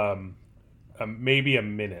maybe a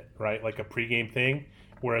minute, right? Like a pregame thing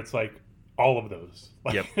where it's all of those.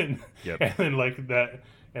 Yep. And then that,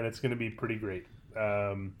 and it's going to be pretty great.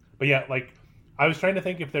 But yeah, I was trying to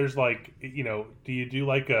think if there's do you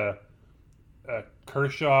do a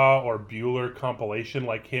Kershaw or Bueller compilation,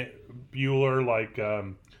 hit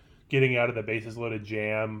Bueller getting out of the bases loaded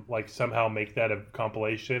jam, somehow make that a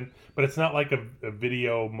compilation, but it's not a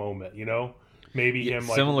video moment, maybe him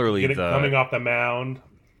similarly coming off the mound.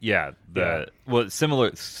 Yeah, well,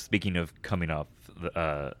 similar. Speaking of coming off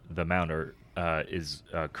the mound, is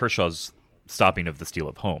Kershaw's stopping of the steal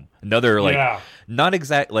of home. Another not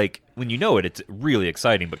exact when it's really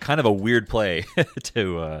exciting, but kind of a weird play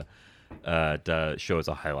to show as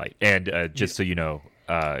a highlight. And just so you know,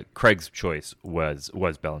 Craig's choice was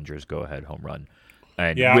Bellinger's go-ahead home run.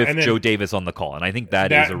 And with Joe Davis on the call, and I think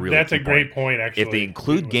that's a great point. Actually, if they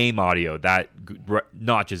include game audio, that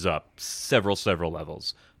notches up several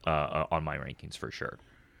levels on my rankings for sure.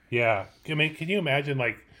 Yeah, I mean, can you imagine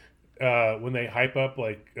when they hype up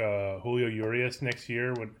Julio Urias next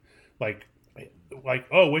year? When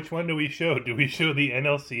which one do we show? Do we show the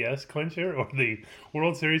NLCS clincher or the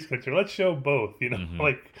World Series clincher? Let's show both.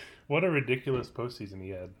 What a ridiculous postseason he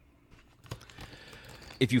had.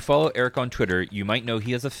 If you follow Eric on Twitter, you might know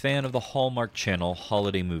he is a fan of the Hallmark Channel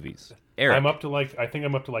holiday movies. Eric, I'm up to I think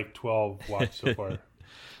I'm up to 12 watched so far.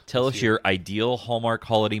 Tell us your ideal Hallmark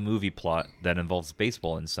holiday movie plot that involves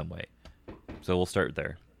baseball in some way. So we'll start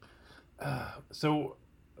there. So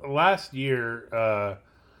last year,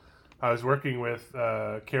 I was working with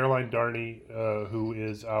Caroline Darney, who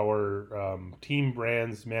is our team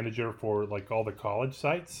brands manager for all the college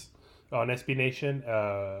sites on SB Nation,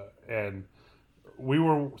 and we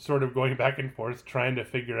were sort of going back and forth trying to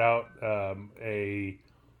figure out an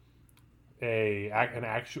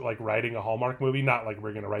actual, like, writing a Hallmark movie. Not like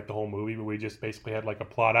we're gonna write the whole movie, but we just basically had like a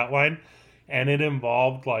plot outline, and it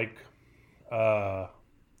involved like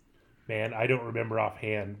man, I don't remember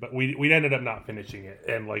offhand, but we ended up not finishing it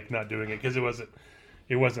and like not doing it because it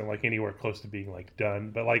wasn't like anywhere close to being like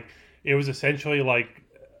done. But like it was essentially like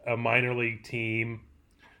a minor league team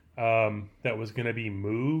that was going to be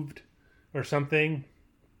moved or something,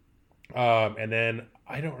 and then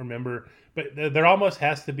I don't remember, but there almost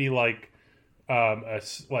has to be like a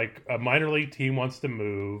minor league team wants to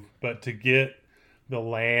move, but to get the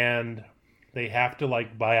land, they have to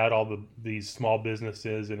like buy out all these small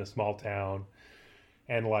businesses in a small town,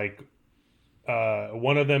 and like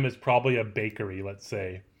one of them is probably a bakery, let's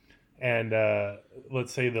say, and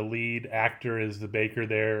let's say the lead actor is the baker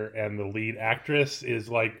there, and the lead actress is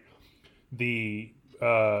like the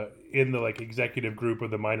in the like executive group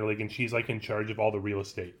of the minor league, and she's like in charge of all the real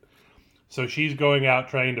estate. So she's going out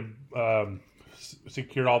trying to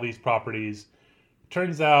secure all these properties.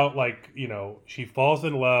 Turns out, like, you know, she falls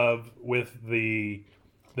in love with the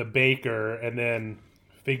baker, and then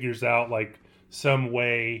figures out like some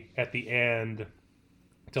way at the end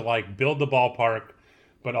to like build the ballpark,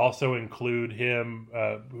 but also include him,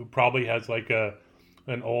 who probably has like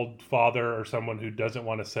an old father or someone who doesn't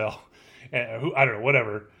want to sell, who, I don't know,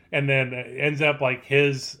 whatever, and then ends up like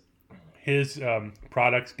his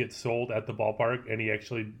products get sold at the ballpark, and he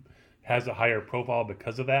actually has a higher profile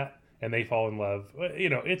because of that, and they fall in love. You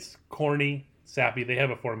know, it's corny, sappy. They have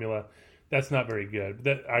a formula that's not very good.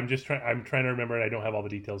 I'm trying to remember it. I don't have all the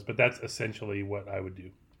details, but that's essentially what I would do.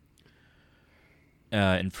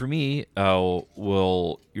 And for me,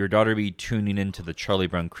 will your daughter be tuning into the Charlie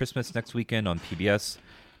Brown Christmas next weekend on PBS?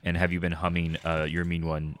 And have you been humming Your Mean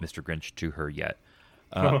One, Mr. Grinch, to her yet?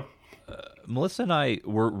 Melissa and I,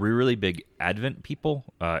 we're really big Advent people,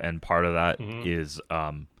 and part of that is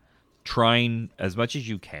trying as much as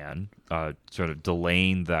you can, sort of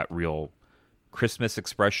delaying that real Christmas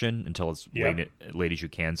expression until as late as you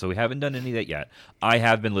can. So we haven't done any of that yet. I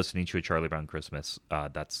have been listening to a Charlie Brown Christmas.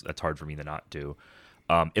 That's hard for me to not do.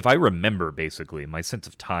 If I remember, basically, my sense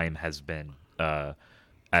of time has been,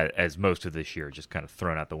 as most of this year, just kind of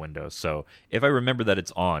thrown out the window. So if I remember that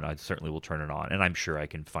it's on, I certainly will turn it on. And I'm sure I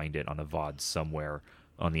can find it on a VOD somewhere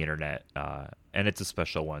on the internet. And it's a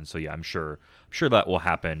special one. So yeah, I'm sure that will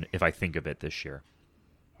happen if I think of it this year.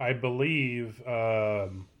 I believe I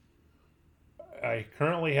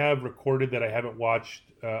currently have recorded that I haven't watched.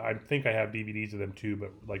 I think I have DVDs of them too,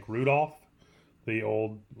 but like Rudolph, the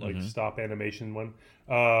old like stop animation one.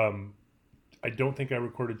 I don't think I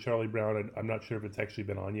recorded Charlie Brown. I'm not sure if it's actually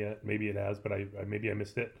been on yet. Maybe it has, but maybe I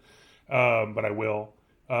missed it. But I will.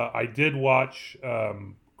 I did watch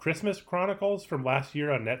Christmas Chronicles from last year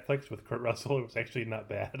on Netflix with Kurt Russell. It was actually not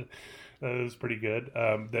bad. It was pretty good.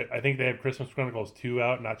 I think they have Christmas Chronicles 2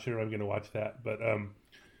 out. Not sure if I'm going to watch that, but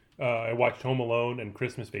I watched Home Alone and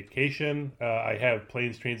Christmas Vacation. I have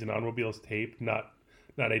Planes, Trains, and Automobiles tape. Not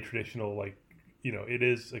a traditional, like, you know, it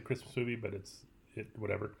is a Christmas movie, but it's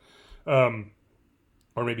whatever.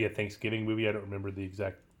 Or maybe a Thanksgiving movie. I don't remember the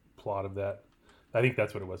exact plot of that. I think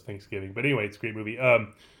that's what it was, Thanksgiving. But anyway, it's a great movie.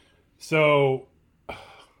 So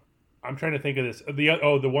I'm trying to think of this.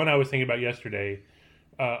 The one I was thinking about yesterday.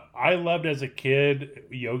 I loved as a kid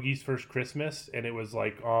Yogi's First Christmas, and it was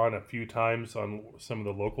like on a few times on some of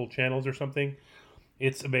the local channels or something.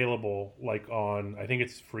 It's available like on, I think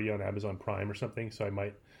it's free on Amazon Prime or something. So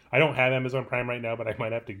I don't have Amazon Prime right now, but I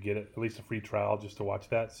might have to get it, at least a free trial just to watch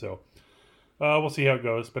that. So we'll see how it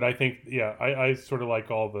goes. But I think, yeah, I sort of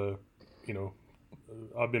like all the, you know,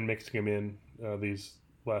 I've been mixing them in these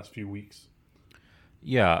last few weeks.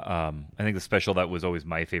 Yeah, I think the special that was always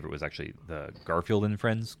my favorite was actually the Garfield and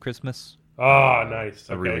Friends Christmas. Ah, nice.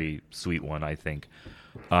 A really sweet one, I think.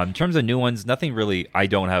 In terms of new ones, nothing really. I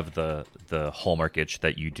don't have the Hallmark itch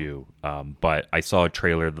that you do, but I saw a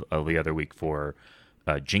trailer the other week for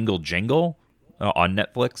Jingle Jangle on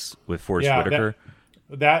Netflix with Forrest Whitaker.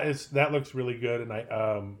 That looks really good, and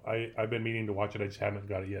I've been meaning to watch it. I just haven't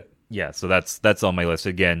got it yet. Yeah, so that's on my list.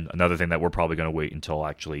 Again, another thing that we're probably going to wait until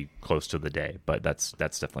actually close to the day, but that's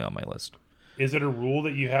definitely on my list. Is it a rule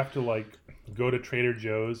that you have to like go to Trader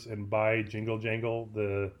Joe's and buy Jingle Jangle,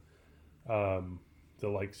 the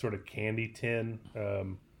like sort of candy tin?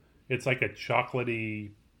 It's like a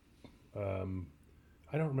chocolatey.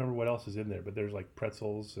 I don't remember what else is in there, but there's like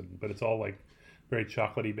pretzels, but it's all like very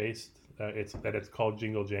chocolatey based. It's called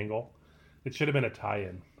Jingle Jangle. It should have been a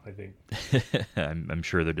tie-in, I think. I'm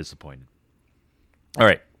sure they're disappointed. All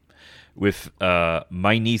right. With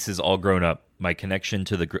my niece is all grown up, My connection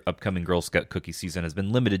to the upcoming Girl Scout cookie season has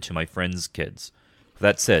been limited to my friends' kids.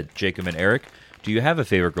 That said, Jacob and Eric, do you have a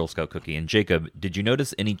favorite Girl Scout cookie? And Jacob, did you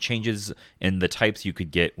notice any changes in the types you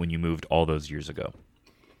could get when you moved all those years ago?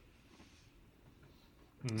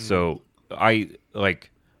 So I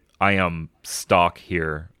am stock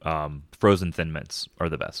here. Frozen Thin Mints are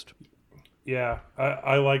the best. Yeah,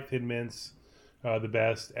 I like Thin Mints the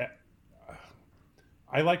best.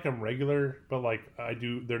 I like them regular, but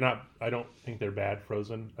they're not. I don't think they're bad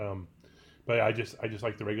frozen. But I just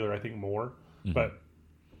like the regular. I think more. Mm-hmm. But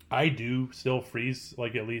I do still freeze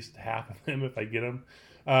at least half of them if I get them.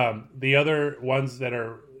 The other ones that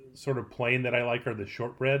are sort of plain that I like are the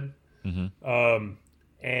shortbread. Mm-hmm.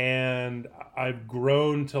 And I've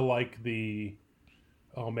grown to like the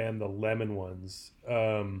lemon ones.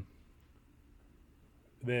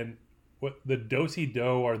 Then the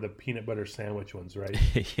Do-si-do are the peanut butter sandwich ones, right?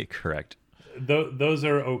 Correct. Those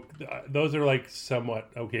are like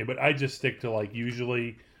somewhat okay, but I just stick to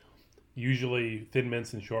usually Thin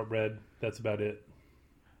Mints and shortbread. That's about it.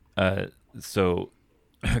 So,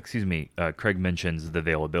 excuse me, Craig mentions the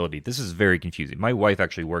availability. This is very confusing. My wife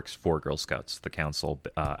actually works for Girl Scouts, the council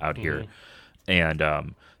out here.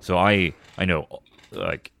 And so I know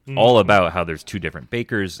all about how there's two different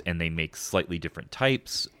bakers and they make slightly different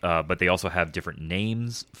types, but they also have different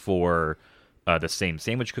names for the same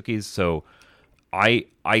sandwich cookies. So I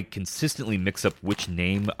consistently mix up which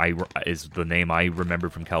name is the name I remember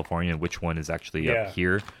from California and which one is actually up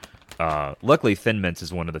here. Luckily, Thin Mints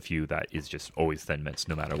is one of the few that is just always Thin Mints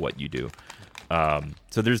no matter what you do.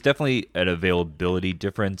 So there's definitely an availability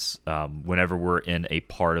difference whenever we're in a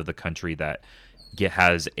part of the country that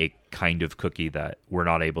has a kind of cookie that we're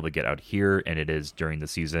not able to get out here, and it is during the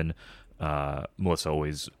season. Melissa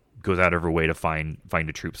always goes out of her way to find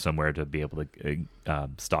a troop somewhere to be able to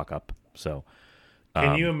stock up. So,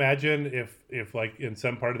 can you imagine if in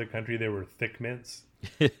some part of the country there were thick mints,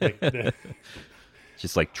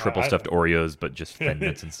 just like triple stuffed Oreos, but just Thin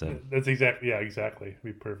Mints instead. That's exactly It'd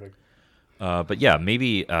be perfect. But yeah,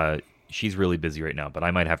 maybe she's really busy right now, but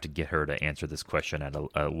I might have to get her to answer this question at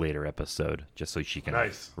a later episode, just so she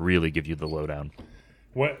can really give you the lowdown.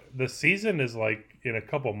 What the season is like in a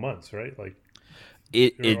couple months, right?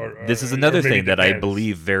 This is another thing that I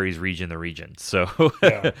believe varies region to region. So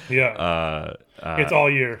it's all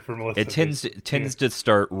year for Melissa. It tends to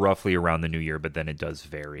start roughly around the new year, but then it does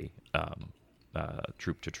vary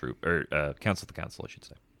troop to troop, or council to council, I should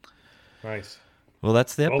say. Nice. Well,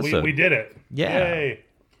 that's the episode. Well, we did it. Yeah. Yay.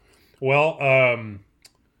 Well,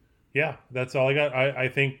 that's all I got. I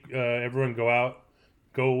think everyone go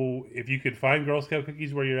if you could find Girl Scout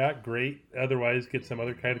cookies where you're at, great. Otherwise, get some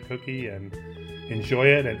other kind of cookie and enjoy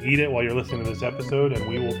it and eat it while you're listening to this episode, and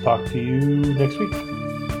we will talk to you next week.